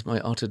it is my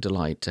utter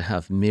delight to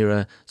have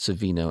Mira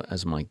Sorvino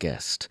as my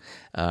guest.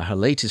 Her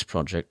latest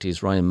project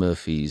is Ryan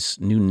Murphy's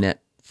new Netflix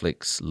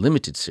Netflix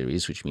limited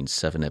series, which means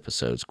 7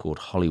 episodes, called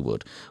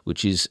Hollywood,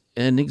 which is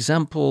an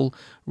example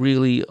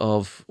really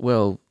of,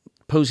 well,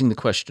 posing the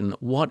question,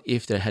 what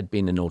if there had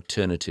been an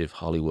alternative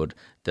Hollywood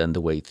than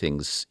the way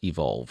things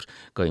evolved,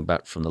 going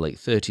back from the late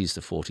 30s,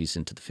 the 40s,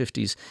 into the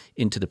 50s,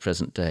 into the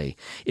present day.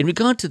 In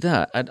regard to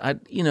that,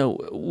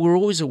 we're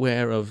always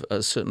aware of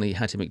certainly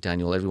Hattie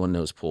McDaniel. Everyone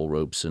knows Paul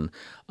Robeson.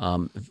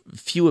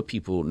 Fewer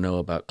people know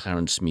about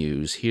Clarence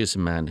Muse. Here's a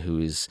man who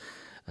is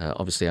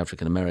obviously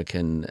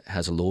African-American,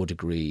 has a law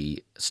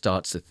degree,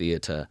 starts the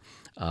theater,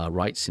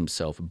 writes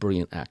himself, a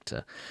brilliant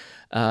actor.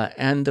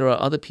 And there are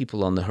other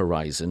people on the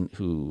horizon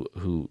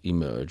who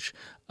emerge.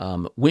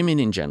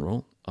 Women in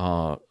general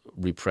are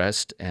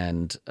repressed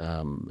and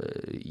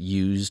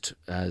used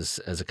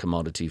as a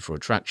commodity for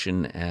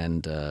attraction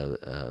and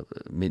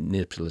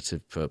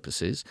manipulative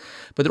purposes.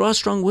 But there are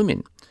strong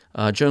women.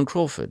 Joan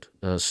Crawford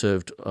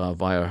served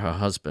via her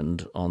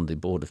husband on the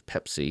board of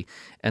Pepsi,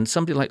 and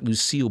somebody like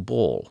Lucille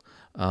Ball,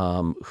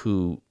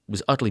 who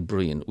was utterly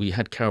brilliant. We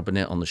had Carol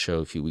Burnett on the show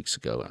a few weeks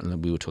ago,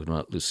 and we were talking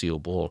about Lucille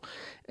Ball.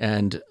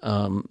 And,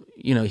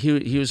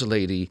 here's a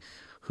lady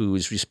who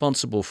is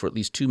responsible for at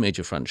least 2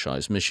 major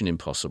franchises, Mission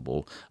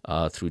Impossible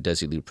through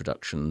Desilu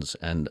Productions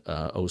and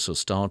also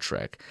Star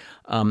Trek.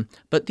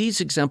 But these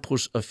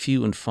examples are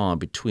few and far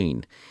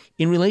between.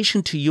 In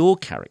relation to your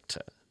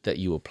character that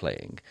you were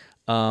playing,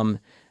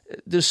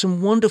 there's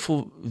some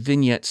wonderful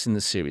vignettes in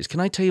the series. Can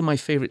I tell you my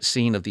favorite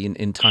scene of the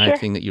entire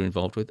thing that you're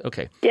involved with?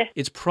 Okay. Yeah.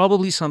 It's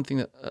probably something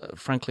that,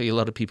 frankly, a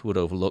lot of people would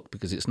overlook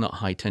because it's not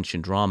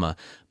high-tension drama,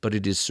 but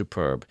it is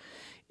superb.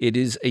 It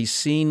is a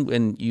scene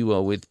when you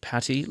are with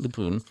Patti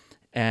LuPone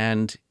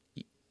and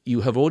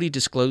you have already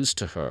disclosed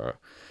to her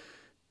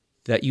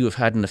that you have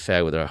had an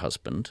affair with her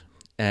husband,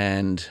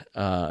 and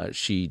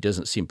she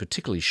doesn't seem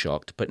particularly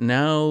shocked. But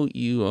now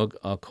you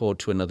are called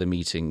to another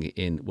meeting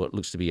in what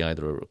looks to be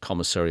either a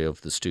commissary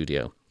of the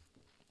studio,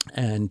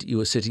 and you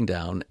are sitting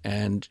down,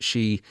 and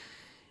she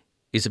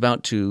is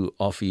about to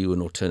offer you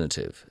an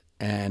alternative,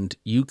 and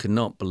you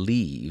cannot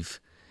believe.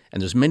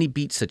 And there's many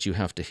beats that you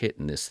have to hit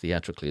in this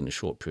theatrically in a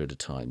short period of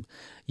time.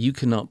 You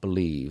cannot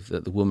believe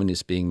that the woman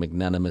is being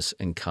magnanimous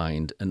and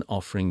kind and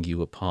offering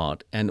you a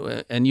part.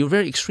 And you're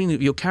very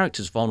extremely, your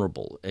character's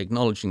vulnerable,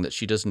 acknowledging that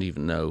she doesn't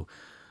even know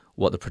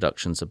what the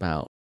production's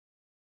about.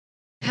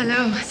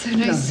 Hello, so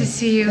nice to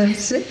see you.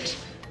 That's it?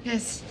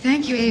 Yes,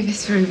 thank you,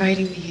 Avis, for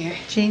inviting me here.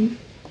 Jean?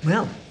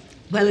 Well,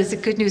 is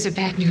it good news or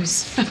bad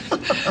news?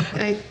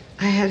 I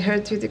had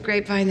heard through the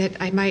grapevine that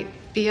I might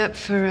be up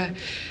for a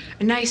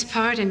nice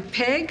part in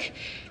Peg,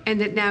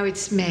 and that now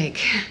it's Meg.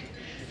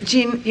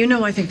 Jean, you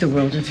know I think the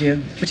world of you,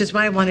 which is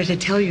why I wanted to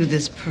tell you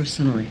this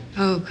personally.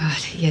 Oh, God,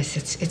 yes,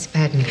 it's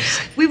bad news.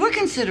 We were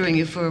considering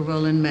you for a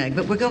role in Meg,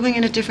 but we're going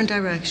in a different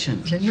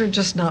direction. And you're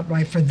just not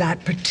right for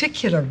that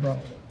particular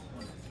role.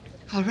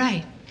 All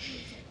right.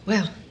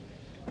 Well,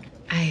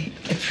 I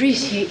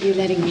appreciate you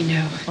letting me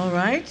know. All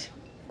right.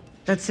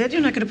 That's it?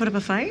 You're not going to put up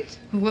a fight?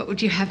 What would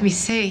you have me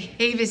say?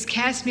 Avis,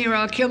 cast me or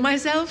I'll kill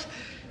myself?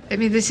 I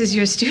mean, this is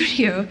your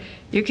studio.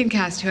 You can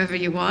cast whoever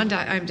you want.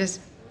 I'm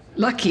just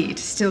lucky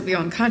to still be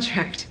on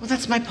contract. Well,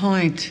 that's my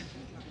point.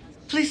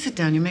 Please sit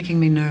down. You're making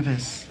me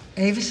nervous.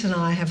 Avis and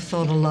I have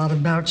thought a lot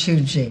about you,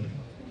 Jean.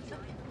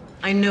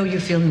 I know you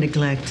feel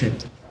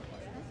neglected.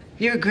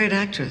 You're a great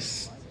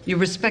actress. You're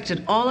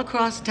respected all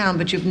across town,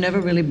 but you've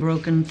never really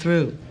broken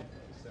through.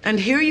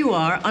 And here you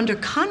are, under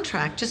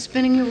contract, just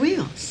spinning your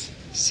wheels.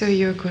 So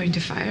you're going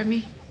to fire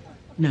me?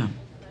 No.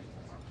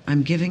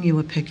 I'm giving you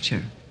a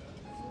picture.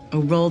 A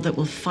role that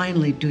will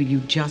finally do you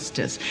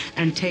justice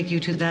and take you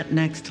to that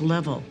next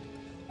level.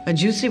 A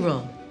juicy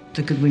role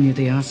that could win you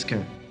the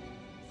Oscar.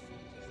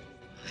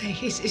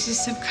 Is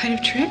this some kind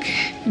of trick?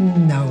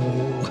 No.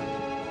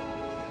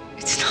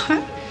 It's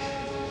not?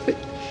 But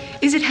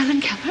is it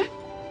Helen Keller?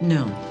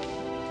 No.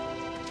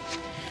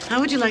 How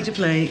would you like to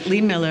play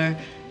Lee Miller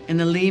in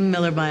the Lee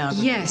Miller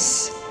biography?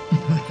 Yes.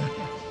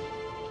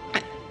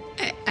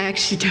 I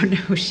actually don't know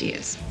who she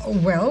is.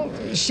 Well,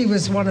 she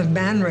was one of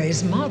Man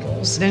Ray's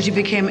models. Then she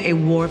became a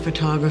war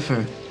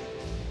photographer.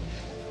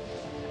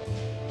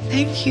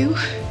 Thank you.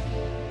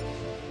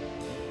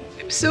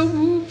 I'm so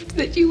moved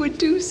that you would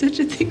do such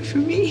a thing for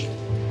me.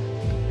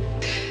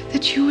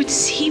 That you would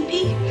see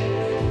me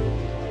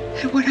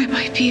and what I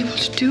might be able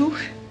to do.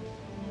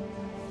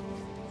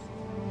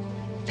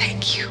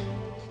 Thank you.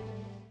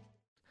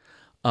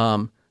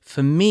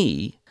 For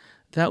me,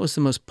 that was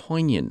the most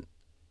poignant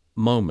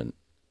moment.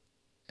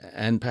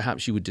 And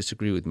perhaps you would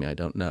disagree with me. I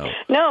don't know.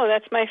 No,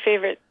 that's my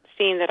favorite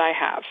scene that I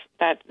have.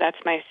 That's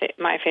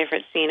my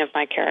favorite scene of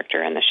my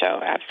character in the show.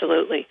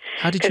 Absolutely.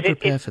 How did you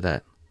prepare for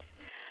that?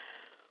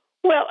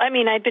 Well, I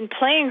mean, I'd been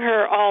playing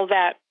her all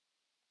that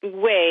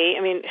way.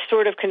 I mean,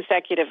 sort of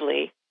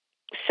consecutively.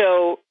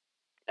 So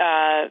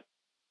I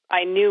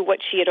knew what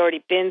she had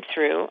already been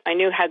through. I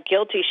knew how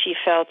guilty she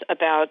felt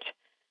about,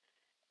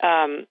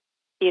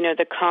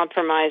 the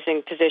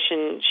compromising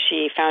position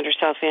she found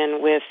herself in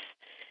with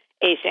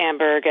Ace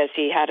Amberg as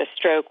he had a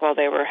stroke while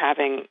they were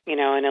having,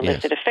 an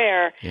illicit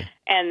affair,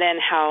 and then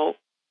how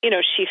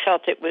she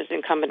felt it was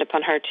incumbent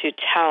upon her to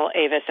tell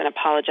Avis and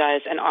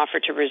apologize and offer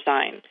to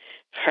resign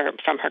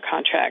from her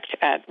contract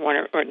at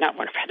Warner, or not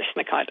Warner Brothers,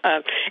 my God,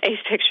 Ace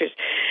Pictures.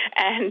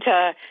 And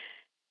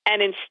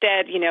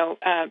instead,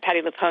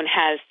 Patti LuPone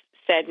has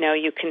said, no,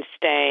 you can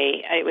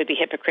stay. It would be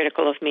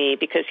hypocritical of me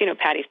because,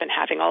 Patti's been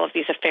having all of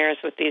these affairs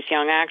with these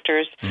young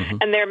actors,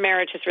 and their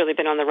marriage has really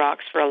been on the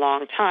rocks for a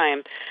long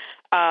time.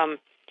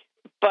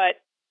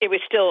 But it was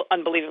still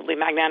unbelievably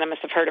magnanimous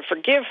of her to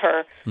forgive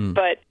her.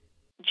 But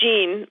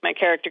Jean, my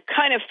character,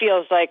 kind of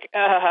feels like,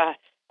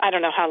 I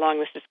don't know how long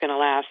this is going to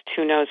last.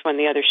 Who knows when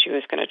the other shoe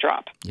is going to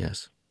drop.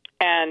 Yes.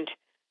 And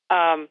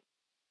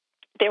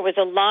there was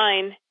a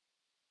line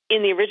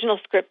in the original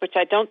script, which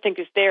I don't think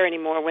is there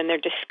anymore, when they're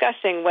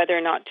discussing whether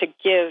or not to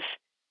give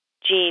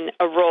Jean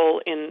a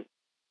role in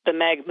the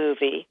Meg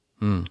movie.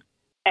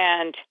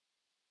 And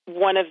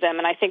one of them,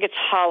 and I think it's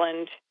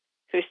Holland,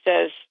 who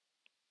says,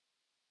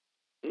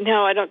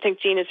 no, I don't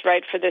think Jean is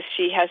right for this.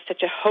 She has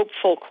such a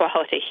hopeful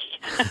quality.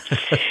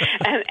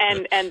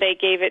 and they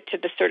gave it to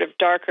the sort of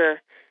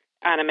darker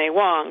Anna May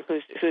Wong,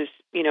 who's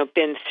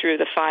been through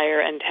the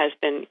fire and has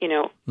been,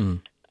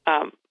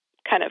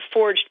 kind of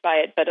forged by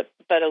it, but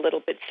a little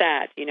bit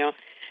sad,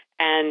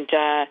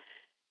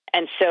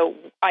 And so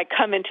I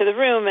come into the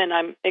room and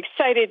I'm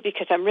excited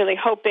because I'm really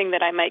hoping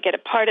that I might get a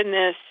part in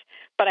this,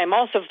 but I'm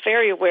also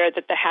very aware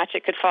that the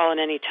hatchet could fall at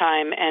any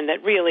time and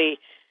that really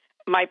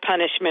my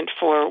punishment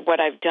for what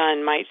I've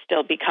done might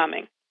still be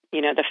coming.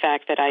 The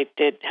fact that I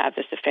did have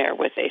this affair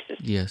with Ace's.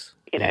 Yes.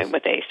 With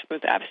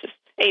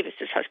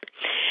Avis's husband.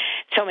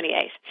 So many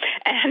A's.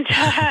 And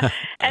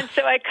and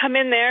so I come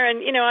in there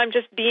and, I'm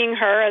just being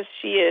her as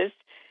she is.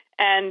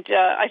 And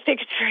I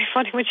think it's very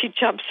funny when she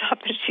jumps up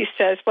and she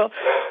says, well,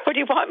 what do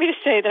you want me to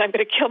say, that I'm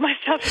going to kill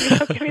myself if you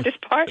don't give me this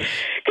part?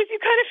 Because you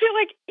kind of feel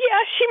like,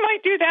 yeah, she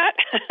might do that.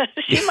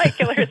 She might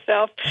kill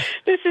herself.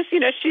 This is,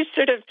 she's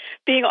sort of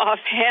being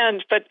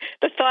offhand, but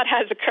the thought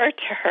has occurred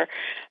to her.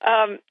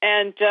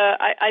 And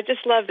I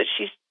just love that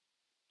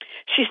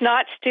she's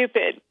not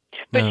stupid,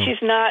 but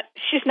she's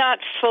not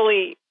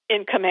fully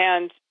in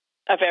command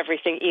of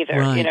everything either.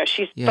 Right.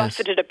 She's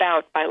buffeted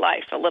about by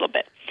life a little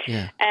bit.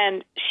 Yeah.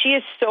 And she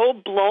is so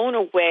blown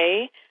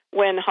away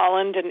when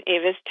Holland and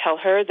Avis tell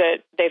her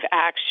that they've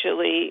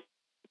actually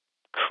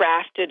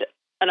crafted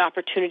an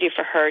opportunity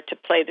for her to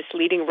play this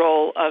leading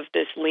role of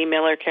this Lee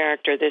Miller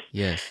character, this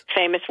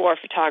famous war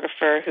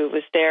photographer who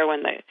was there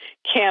when the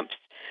camps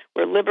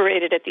were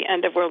liberated at the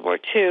end of World War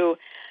II.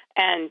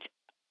 And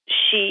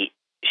she's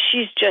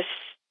just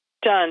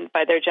stunned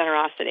by their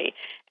generosity.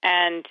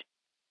 And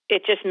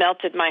it just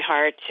melted my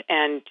heart.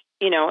 And,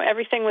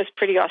 everything was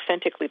pretty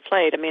authentically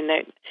played. I mean,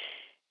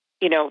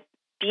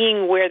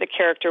 being where the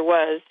character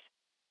was,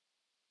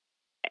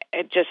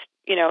 it just,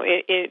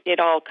 it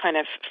all kind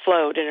of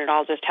flowed and it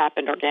all just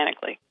happened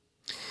organically.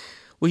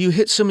 Well, you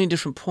hit so many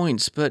different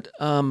points, but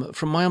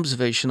from my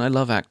observation, I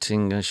love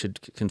acting, I should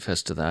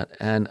confess to that.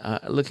 And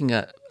looking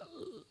at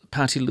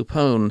Patti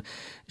LuPone,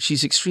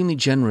 she's extremely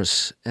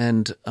generous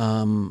and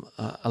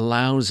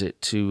allows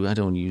it to, I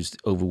don't want to use the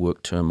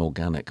overworked term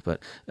organic,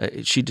 but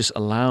she just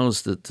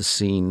allows the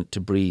scene to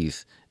breathe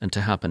and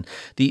to happen.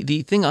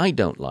 The thing I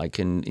don't like,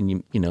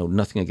 and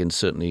nothing against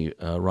certainly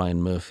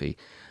Ryan Murphy,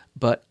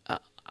 but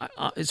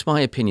it's my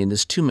opinion,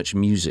 there's too much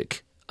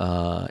music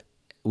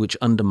which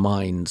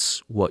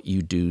undermines what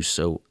you do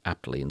so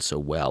aptly and so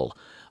well.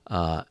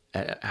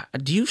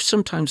 Do you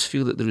sometimes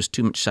feel that there is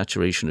too much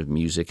saturation of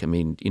music? I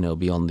mean,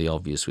 beyond the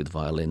obvious with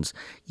violins.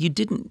 You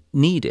didn't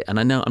need it. And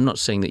I know I'm not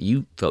saying that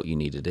you felt you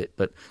needed it,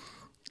 but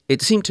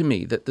it seemed to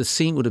me that the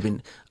scene would have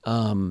been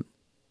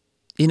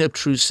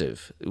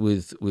inobtrusive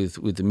with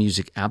the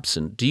music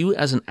absent. Do you,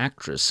 as an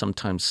actress,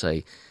 sometimes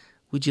say,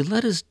 would you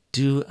let us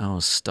do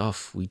our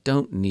stuff? We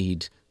don't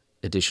need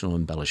additional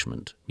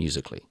embellishment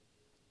musically.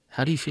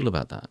 How do you feel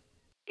about that?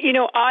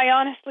 I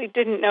honestly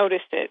didn't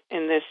notice it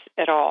in this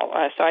at all.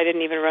 So I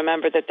didn't even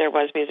remember that there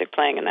was music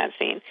playing in that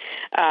scene.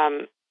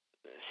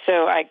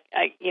 So I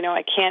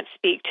can't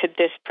speak to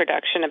this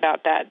production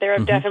about that. There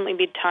have definitely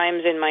been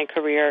times in my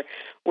career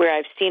where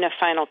I've seen a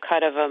final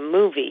cut of a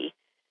movie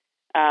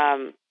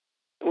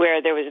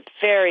where there was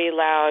very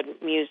loud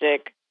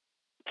music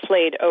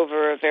played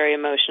over a very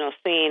emotional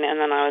scene, and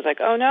then I was like,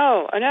 oh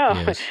no.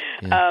 Yes,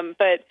 yeah.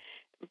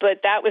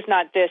 But that was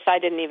not this. I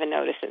didn't even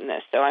notice it in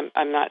this, so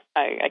I'm not.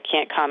 I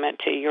can't comment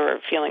to your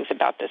feelings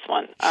about this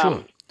one.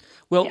 Sure.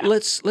 Well,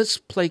 let's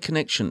play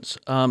connections.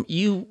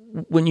 You,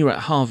 when you were at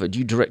Harvard,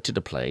 you directed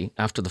a play,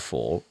 After the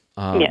Fall,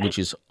 which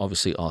is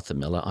obviously Arthur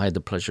Miller. I had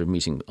the pleasure of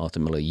meeting Arthur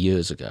Miller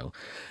years ago.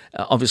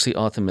 Obviously,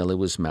 Arthur Miller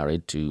was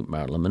married to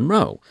Marilyn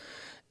Monroe,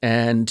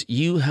 and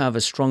you have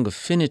a strong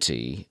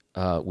affinity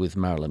with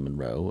Marilyn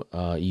Monroe.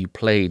 You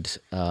played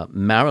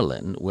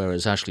Marilyn,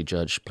 whereas Ashley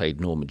Judge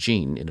played Norma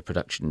Jean in a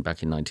production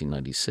back in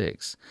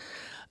 1996.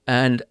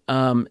 And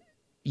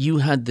you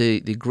had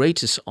the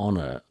greatest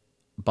honor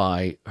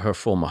by her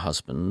former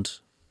husband,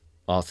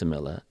 Arthur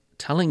Miller,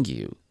 telling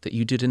you that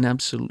you did an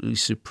absolutely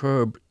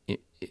superb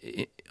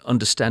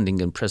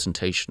understanding and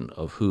presentation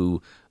of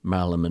who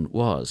Marilyn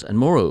was. And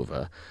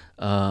moreover,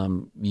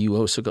 you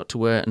also got to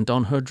wear and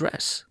don her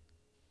dress.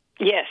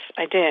 Yes,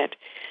 I did.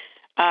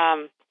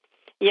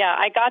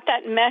 I got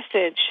that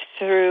message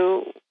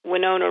through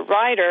Winona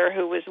Ryder,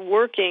 who was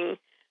working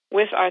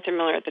with Arthur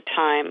Miller at the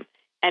time.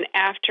 And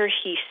after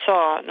he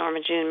saw Norma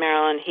Jean and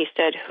Marilyn, he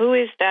said, "Who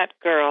is that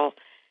girl?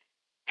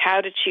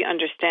 How did she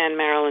understand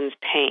Marilyn's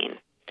pain?"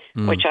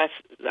 Which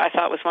I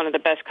thought was one of the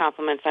best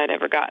compliments I'd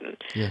ever gotten.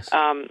 Yes.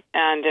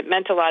 And it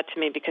meant a lot to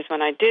me because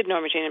when I did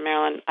Norma Jean and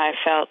Marilyn, I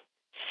felt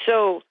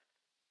so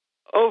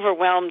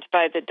overwhelmed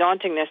by the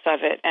dauntingness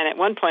of it. And at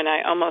one point,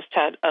 I almost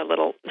had a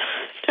little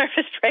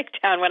nervous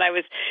breakdown when I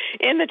was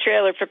in the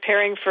trailer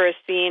preparing for a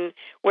scene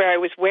where I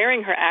was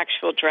wearing her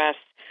actual dress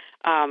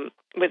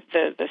with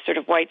the sort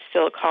of white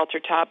silk halter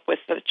top with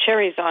the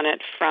cherries on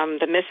it from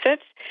the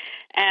Misfits.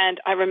 And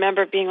I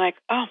remember being like,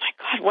 oh, my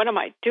God, what am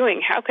I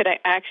doing? How could I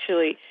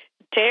actually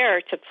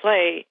dare to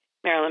play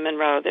Marilyn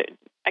Monroe?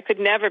 I could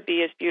never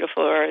be as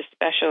beautiful or as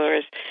special or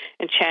as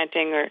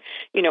enchanting or,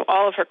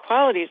 all of her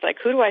qualities. Like,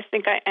 who do I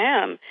think I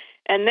am?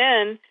 And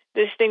then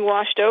this thing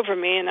washed over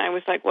me, and I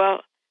was like,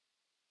 well,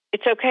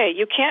 it's okay.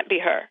 You can't be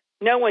her.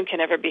 No one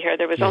can ever be her.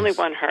 There was only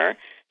one her.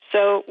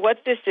 So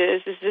what this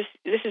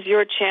is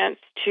your chance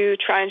to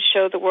try and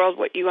show the world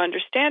what you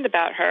understand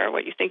about her,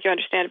 what you think you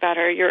understand about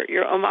her,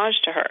 your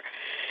homage to her.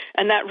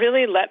 And that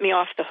really let me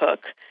off the hook.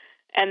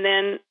 And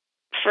then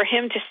for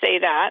him to say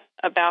that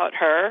about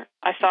her,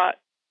 I thought,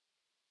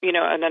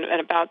 and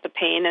about the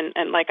pain,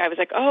 and like I was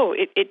like, oh,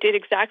 it did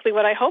exactly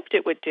what I hoped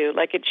it would do.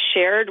 Like it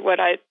shared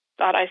what I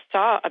thought I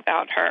saw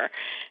about her,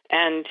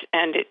 and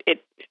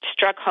it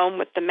struck home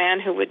with the man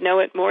who would know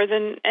it more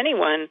than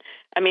anyone.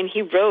 I mean,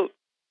 he wrote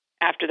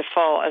After the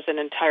Fall as an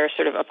entire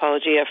sort of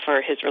apologia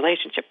for his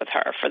relationship with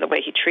her, for the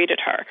way he treated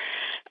her.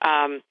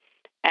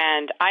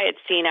 And I had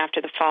seen After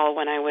the Fall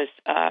when I was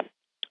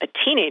a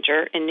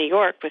teenager in New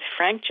York with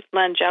Frank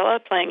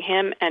Langella playing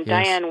him and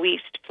Diane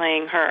Wiest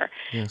playing her.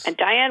 Yes. And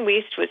Diane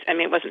Wiest was,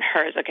 it wasn't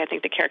hers. Like, I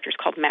think the character is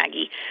called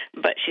Maggie,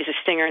 but she's a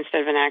singer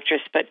instead of an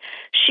actress. But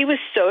she was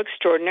so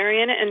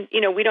extraordinary in it.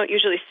 And, we don't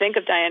usually think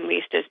of Diane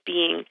Wiest as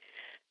being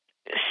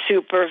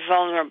super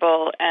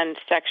vulnerable and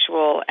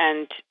sexual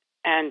and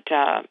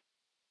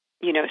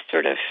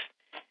sort of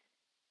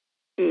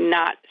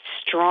not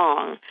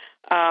strong.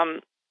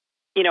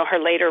 Her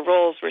later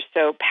roles were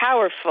so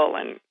powerful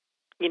and,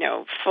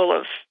 full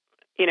of,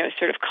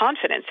 sort of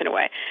confidence in a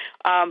way.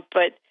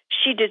 But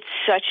she did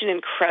such an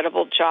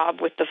incredible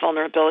job with the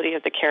vulnerability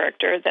of the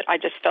character that I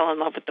just fell in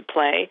love with the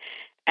play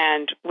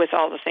and with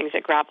all the things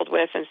it grappled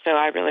with. And so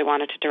I really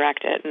wanted to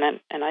direct it,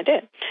 and I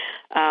did.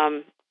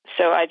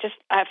 So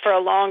for a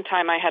long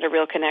time, I had a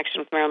real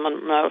connection with Marilyn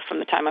Monroe from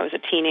the time I was a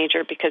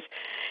teenager because,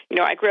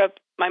 I grew up,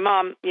 my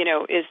mom,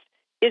 is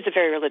a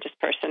very religious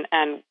person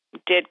and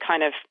did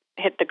kind of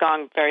hit the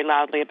gong very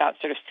loudly about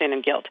sort of sin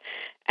and guilt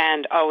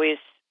and always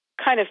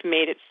kind of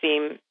made it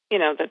seem,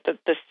 that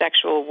the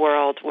sexual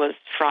world was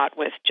fraught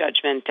with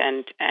judgment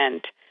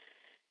and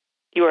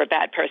you were a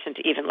bad person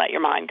to even let your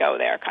mind go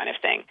there kind of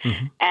thing.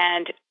 Mm-hmm.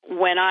 And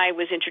when I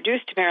was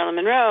introduced to Marilyn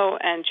Monroe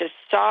and just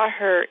saw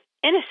her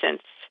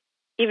innocence,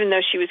 even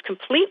though she was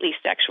completely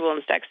sexual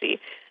and sexy,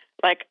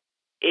 like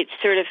it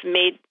sort of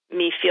made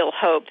me feel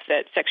hope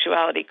that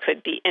sexuality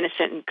could be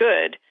innocent and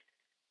good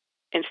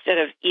instead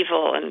of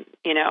evil and,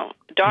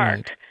 dark.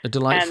 Right. A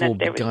delightful,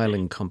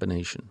 beguiling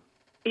combination.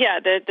 Yeah,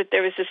 that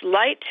there was this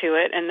light to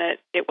it and that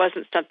it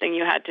wasn't something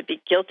you had to be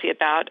guilty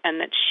about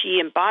and that she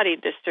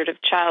embodied this sort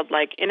of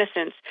childlike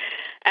innocence.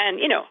 And,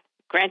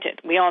 granted,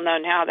 we all know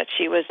now that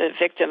she was a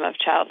victim of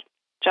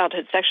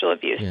childhood sexual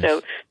abuse. Yes.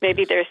 So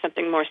maybe there's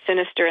something more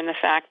sinister in the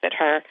fact that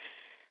her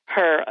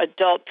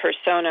adult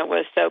persona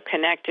was so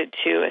connected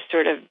to a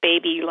sort of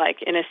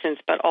baby-like innocence,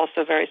 but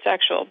also very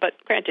sexual. But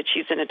granted,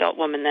 she's an adult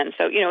woman then,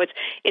 so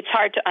it's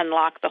hard to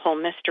unlock the whole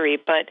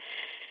mystery. But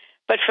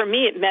for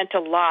me, it meant a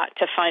lot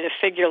to find a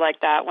figure like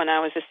that when I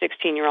was a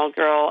 16-year-old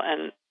girl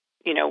and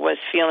was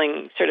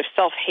feeling sort of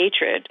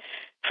self-hatred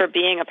for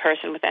being a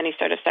person with any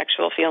sort of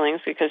sexual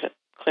feelings because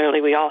clearly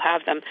we all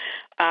have them.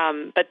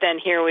 But then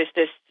here was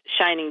this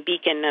shining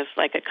beacon of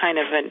like a kind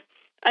of an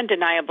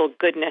undeniable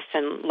goodness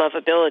and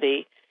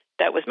lovability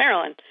that was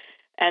Marilyn.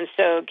 And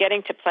so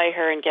getting to play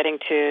her and getting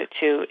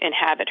to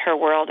inhabit her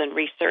world and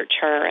research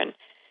her, and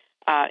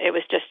it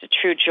was just a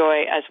true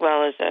joy as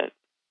well as a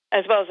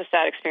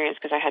sad experience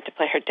because I had to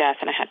play her death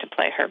and I had to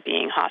play her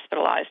being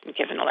hospitalized and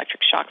given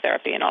electric shock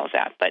therapy and all of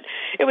that. But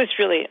it was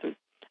really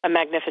a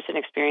magnificent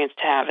experience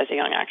to have as a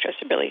young actress.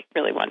 Really,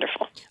 really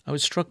wonderful. I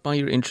was struck by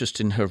your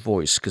interest in her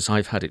voice because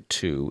I've had it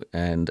too.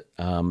 And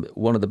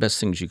one of the best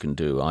things you can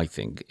do, I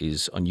think,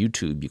 is on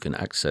YouTube you can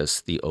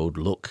access the Old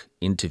Look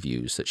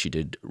interviews that she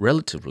did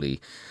relatively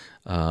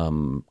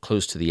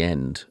close to the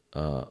end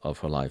of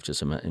her life,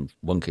 just in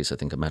one case, I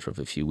think, a matter of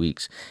a few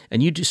weeks.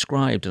 And you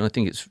described, and I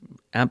think it's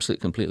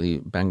absolutely completely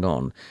bang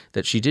on,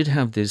 that she did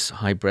have this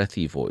high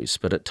breathy voice,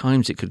 but at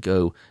times it could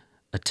go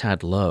a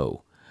tad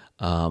low,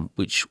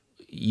 which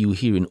you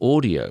hear in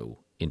audio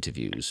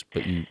interviews,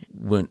 but you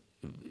weren't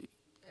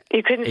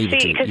You couldn't able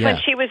see to- because yeah.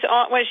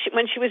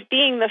 when she was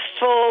being the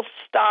full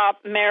stop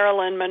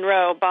Marilyn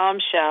Monroe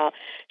bombshell,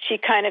 she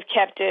kind of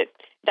kept it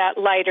that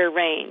lighter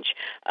range.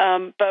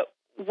 But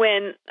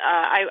when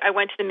I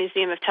went to the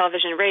Museum of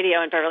Television and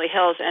Radio in Beverly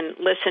Hills and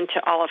listened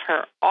to all of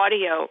her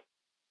audio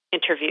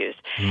interviews,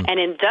 and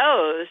in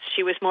those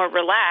she was more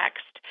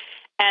relaxed,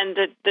 and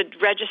the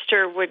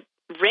register would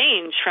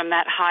range from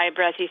that high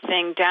breathy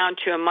thing down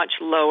to a much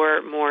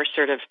lower, more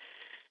sort of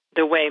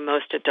the way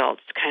most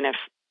adults kind of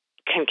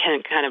can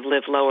kind of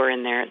live lower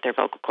in their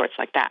vocal cords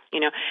like that, you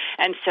know.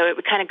 And so it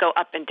would kind of go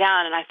up and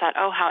down, and I thought,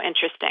 oh, how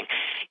interesting.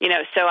 You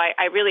know, so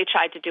I really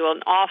tried to do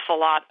an awful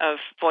lot of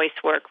voice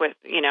work with,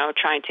 you know,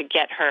 trying to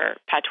get her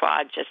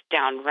patois just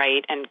down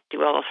right and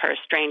do all of her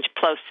strange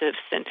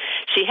plosives. And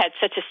she had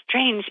such a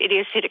strange,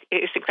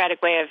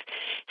 idiosyncratic way of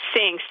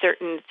saying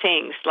certain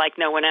things like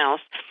no one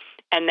else.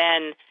 And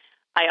then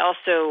I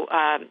also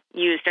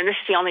used, and this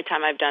is the only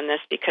time I've done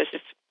this because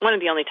it's one of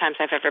the only times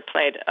I've ever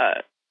played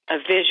a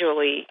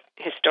visually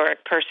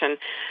historic person,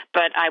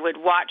 but I would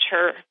watch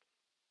her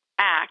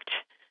act.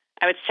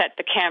 I would set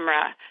the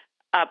camera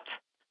up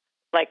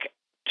like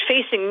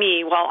facing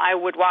me while I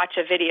would watch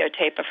a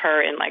videotape of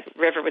her in like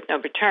River with No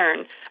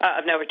Return,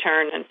 of No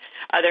Return, and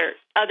other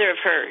of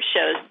her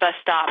shows, Bus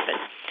Stop,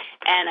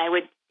 and I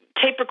would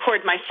tape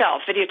record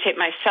myself, videotape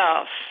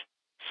myself,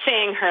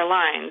 saying her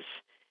lines,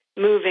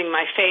 moving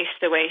my face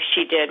the way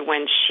she did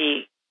when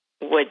she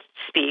would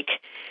speak.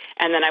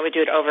 And then I would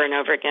do it over and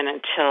over again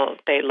until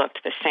they looked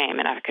the same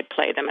and I could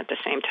play them at the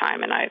same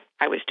time. And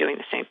I was doing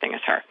the same thing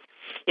as her.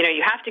 You know,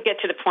 you have to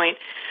get to the point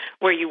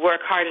where you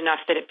work hard enough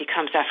that it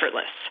becomes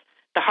effortless.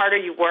 The harder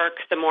you work,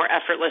 the more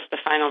effortless the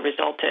final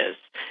result is.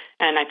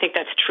 And I think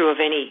that's true of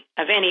any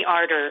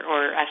art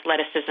or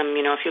athleticism.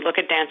 You know, if you look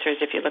at dancers,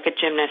 if you look at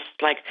gymnasts,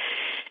 like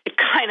it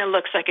kind of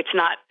looks like it's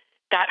not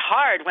that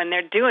hard when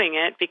they're doing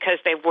it because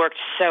they've worked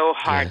so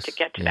hard to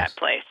get to that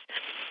place.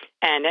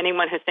 And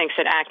anyone who thinks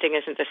that acting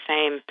isn't the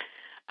same,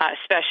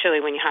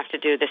 especially when you have to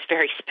do this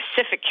very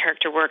specific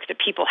character work that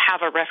people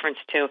have a reference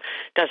to,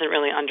 doesn't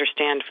really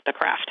understand the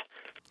craft.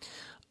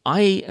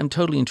 I am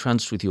totally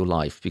entranced with your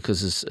life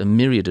because there's a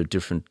myriad of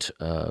different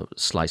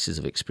slices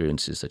of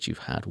experiences that you've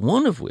had,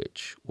 one of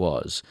which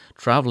was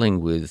traveling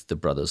with the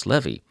Brothers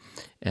Levy.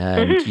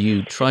 And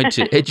you tried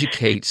to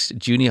educate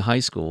junior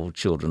high school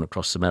children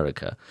across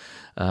America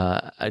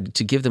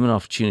to give them an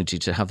opportunity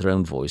to have their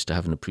own voice, to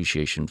have an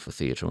appreciation for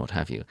theatre and what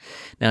have you.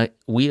 Now,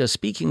 we are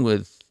speaking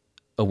with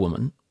a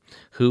woman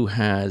who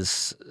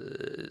has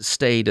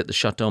stayed at the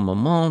Chateau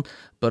Marmont,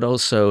 but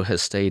also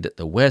has stayed at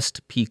the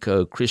West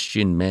Pico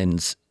Christian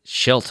Men's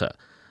Shelter,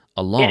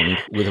 along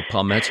with a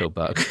palmetto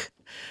bug.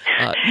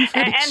 You've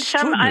had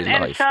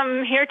and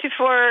some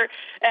heretofore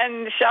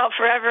and shall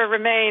forever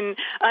remain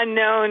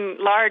unknown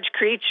large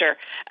creature.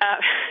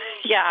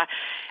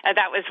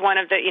 That was one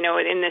of the, you know,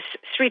 in this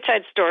Street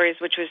Side Stories,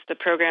 which was the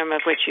program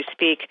of which you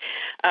speak,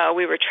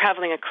 we were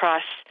traveling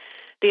across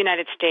the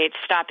United States,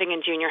 stopping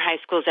in junior high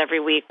schools every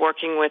week,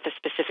 working with a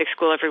specific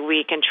school every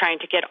week, and trying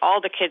to get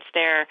all the kids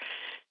there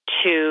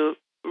to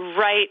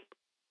write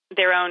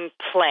their own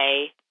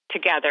play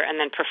together and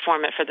then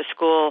perform it for the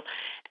school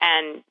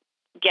and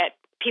get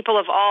people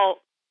of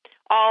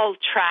all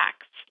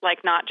tracks,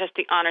 like not just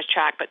the honors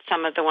track, but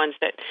some of the ones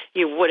that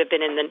you would have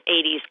been in the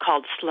 80s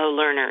called slow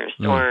learners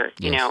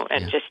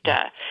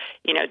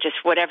just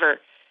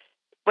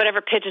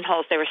whatever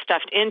pigeonholes they were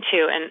stuffed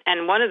into.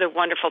 And one of the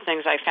wonderful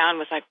things I found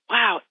was like,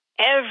 wow,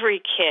 every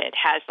kid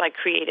has like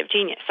creative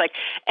genius. Like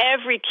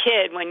every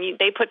kid, when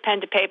they put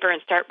pen to paper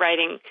and start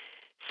writing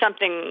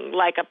something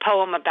like a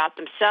poem about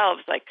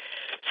themselves, like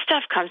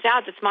stuff comes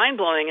out that's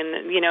mind-blowing.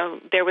 And, you know,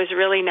 there was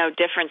really no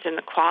difference in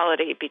the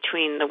quality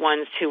between the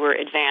ones who were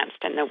advanced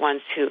and the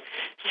ones who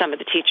some of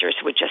the teachers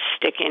would just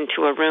stick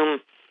into a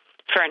room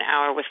for an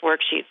hour with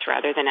worksheets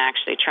rather than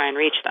actually try and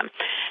reach them.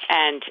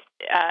 And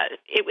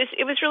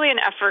it was really an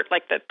effort,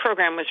 like the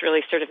program was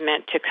really sort of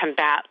meant to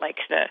combat like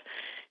the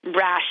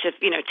rash of,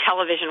 you know,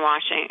 television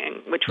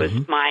watching, which was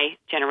my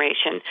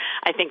generation.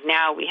 I think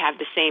now we have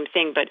the same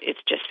thing, but it's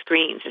just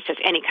screens. It's just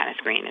any kind of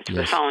screen. It's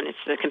the phone,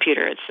 it's the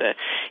computer, it's the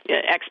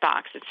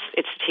Xbox, it's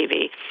the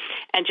TV.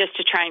 And just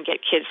to try and get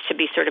kids to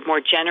be sort of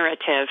more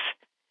generative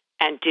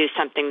and do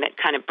something that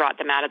kind of brought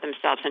them out of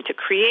themselves and to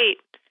create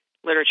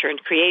literature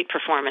and create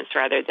performance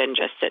rather than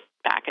just sit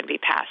back and be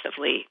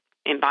passively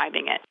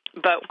imbibing it.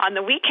 But on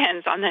the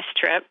weekends on this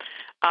trip,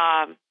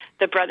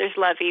 the Brothers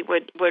Levy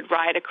would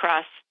ride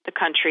across the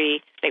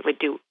country. They would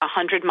do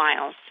 100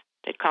 miles.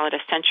 They'd call it a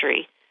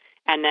century.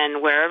 And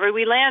then wherever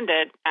we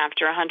landed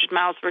after 100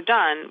 miles were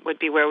done would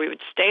be where we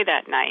would stay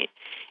that night.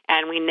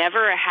 And we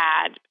never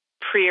had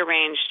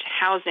prearranged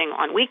housing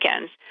on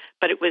weekends,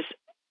 but it was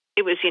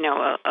you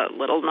know, a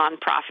little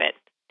nonprofit,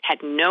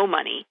 had no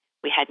money.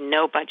 We had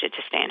no budget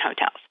to stay in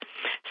hotels.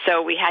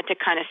 So we had to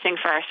kind of sing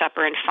for our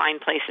supper and find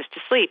places to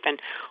sleep.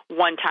 And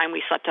one time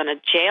we slept on a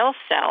jail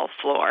cell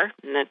floor,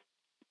 and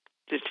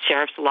the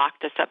sheriffs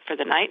locked us up for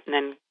the night and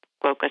then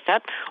woke us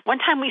up. One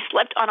time we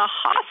slept on a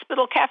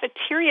hospital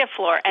cafeteria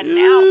floor, and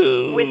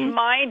now with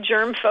my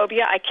germ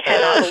phobia, I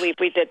cannot believe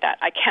we did that.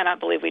 I cannot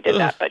believe we did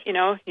that. But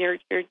you're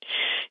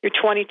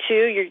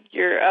 22,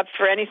 you're up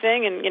for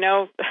anything, and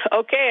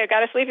okay, I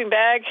got a sleeping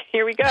bag.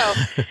 Here we go.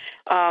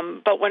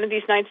 But one of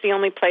these nights, the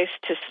only place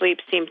to sleep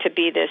seemed to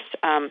be this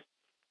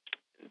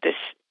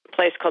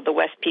place called the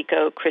West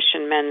Pico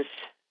Christian Men's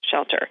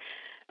Shelter,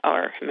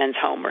 or men's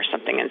home or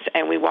something.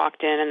 And we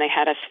walked in, and they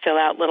had us fill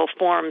out little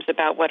forms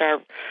about what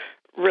our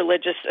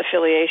religious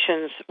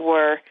affiliations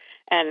were.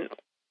 And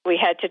we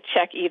had to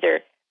check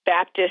either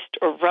Baptist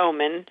or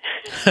Roman.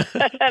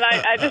 And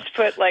I just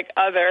put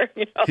other,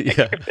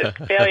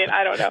 Episcopalian,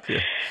 I don't know.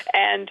 Yeah.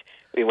 And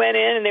we went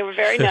in, and they were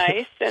very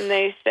nice, and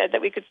they said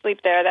that we could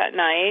sleep there that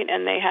night.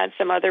 And they had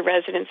some other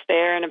residents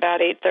there, and about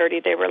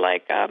 8:30, they were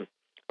like,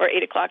 or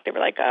 8 o'clock, they were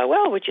like,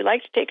 well, would you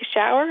like to take a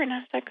shower? And I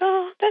was like,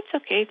 oh, that's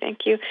okay,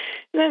 thank you.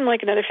 And then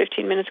another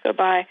 15 minutes go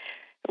by.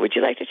 Would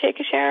you like to take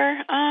a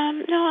shower?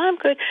 No, I'm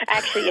good.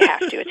 Actually, you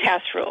have to. It's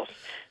house rules.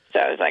 So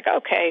I was like,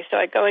 okay. So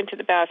I go into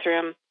the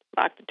bathroom,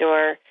 lock the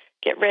door,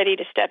 get ready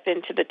to step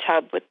into the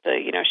tub with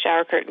the,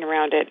 shower curtain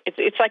around it.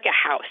 It's like a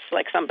house,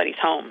 like somebody's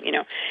home,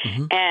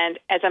 Mm-hmm. And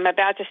as I'm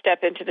about to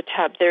step into the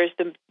tub, there's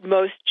the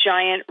most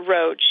giant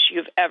roach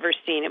you've ever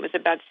seen. It was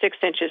about 6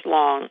 inches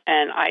long,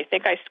 and I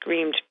think I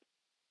screamed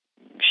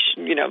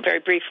very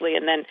briefly,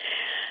 and then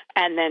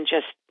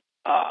just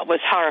was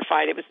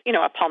horrified. It was,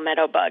 a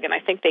palmetto bug, and I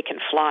think they can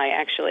fly,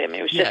 actually. I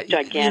mean, it was just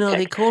gigantic.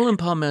 They call them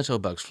palmetto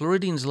bugs.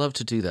 Floridians love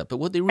to do that, but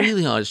what they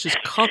really are is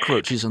just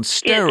cockroaches on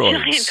steroids.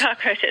 Yeah, giant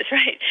cockroaches,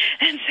 right.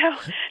 And so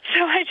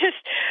I just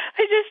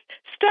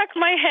stuck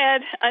my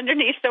head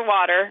underneath the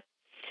water,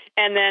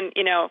 and then,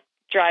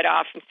 dried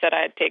off and said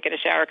I had taken a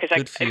shower, because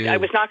I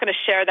was not going to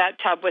share that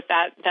tub with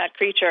that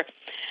creature.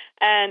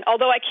 And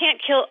although I can't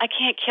kill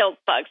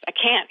bugs, I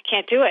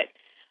can't do it.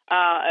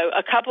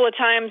 A couple of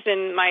times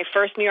in my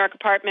first New York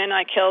apartment,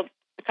 I killed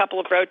a couple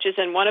of roaches,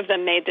 and one of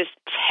them made this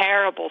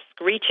terrible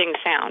screeching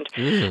sound,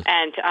 and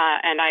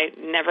I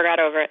never got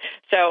over it.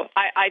 So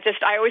I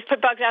always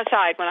put bugs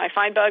outside. When I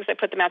find bugs, I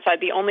put them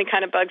outside. The only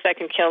kind of bugs I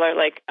can kill are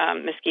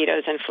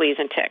mosquitoes and fleas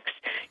and ticks.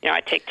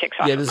 I take ticks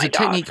off. Yeah, there's a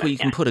technique where you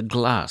can put a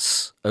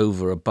glass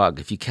over a bug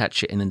if you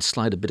catch it, and then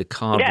slide a bit of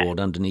cardboard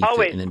underneath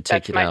it, and then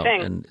take it out.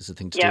 And it's a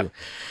thing to do.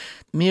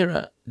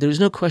 Mira, there is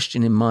no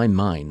question in my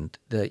mind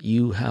that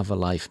you have a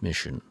life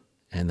mission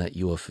and that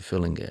you are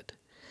fulfilling it.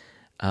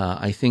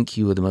 I think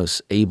you are the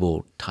most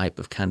able type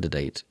of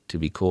candidate to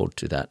be called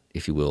to that,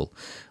 if you will,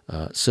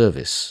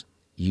 service.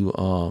 You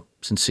are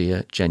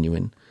sincere,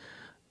 genuine,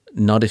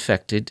 not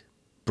affected,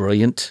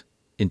 brilliant,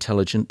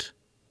 intelligent,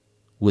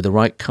 with the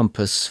right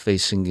compass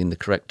facing in the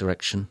correct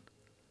direction,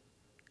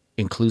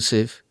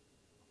 inclusive,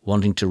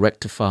 wanting to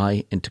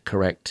rectify and to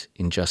correct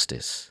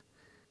injustice.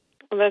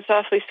 Well, that's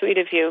awfully sweet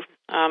of you.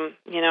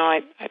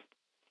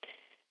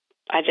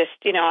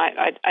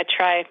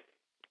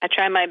 I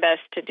try my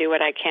best to do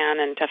what I can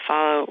and to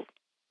follow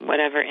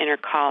whatever inner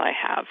call I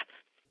have.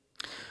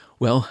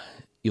 Well,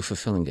 you're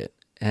fulfilling it.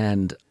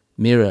 And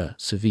Mira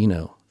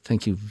Sorvino,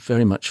 thank you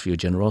very much for your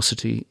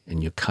generosity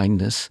and your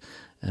kindness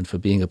and for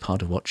being a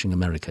part of Watching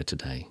America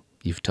today.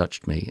 You've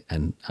touched me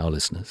and our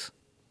listeners.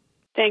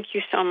 Thank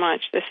you so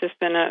much. This has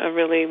been a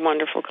really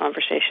wonderful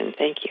conversation.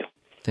 Thank you.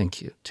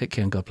 Thank you. Take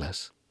care and God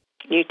bless.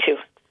 You too.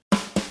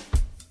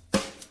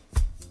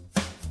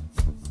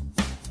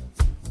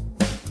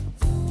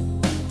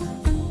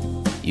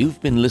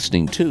 You've been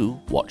listening to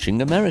Watching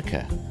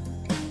America.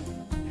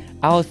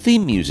 Our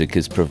theme music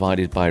is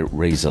provided by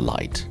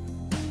Razorlight.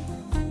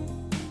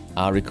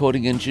 Our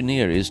recording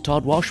engineer is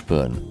Todd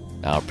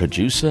Washburn. Our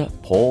producer,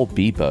 Paul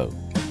Bebo.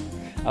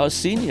 Our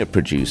senior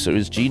producer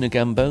is Gina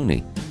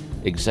Gamboni.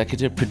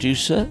 Executive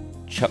producer,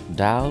 Chuck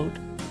Dowd.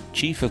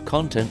 Chief of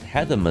Content,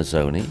 Heather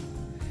Mazzoni.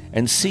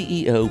 And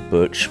CEO,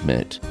 Bert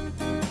Schmidt.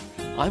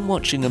 I'm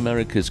Watching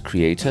America's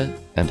creator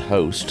and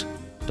host,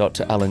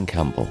 Dr. Alan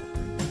Campbell.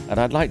 And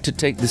I'd like to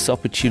take this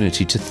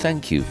opportunity to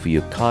thank you for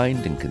your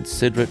kind and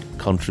considerate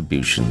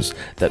contributions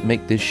that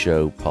make this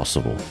show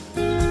possible.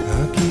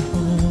 I'll keep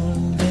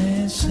on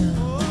dancing.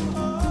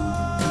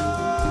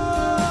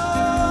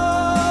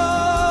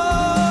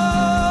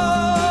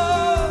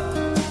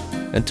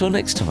 Until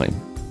next time,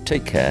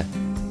 take care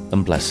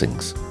and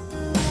blessings.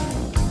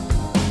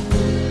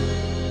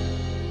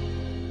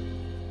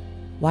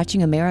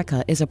 Watching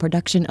America is a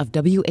production of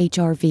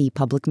WHRV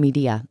Public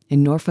Media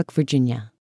in Norfolk, Virginia.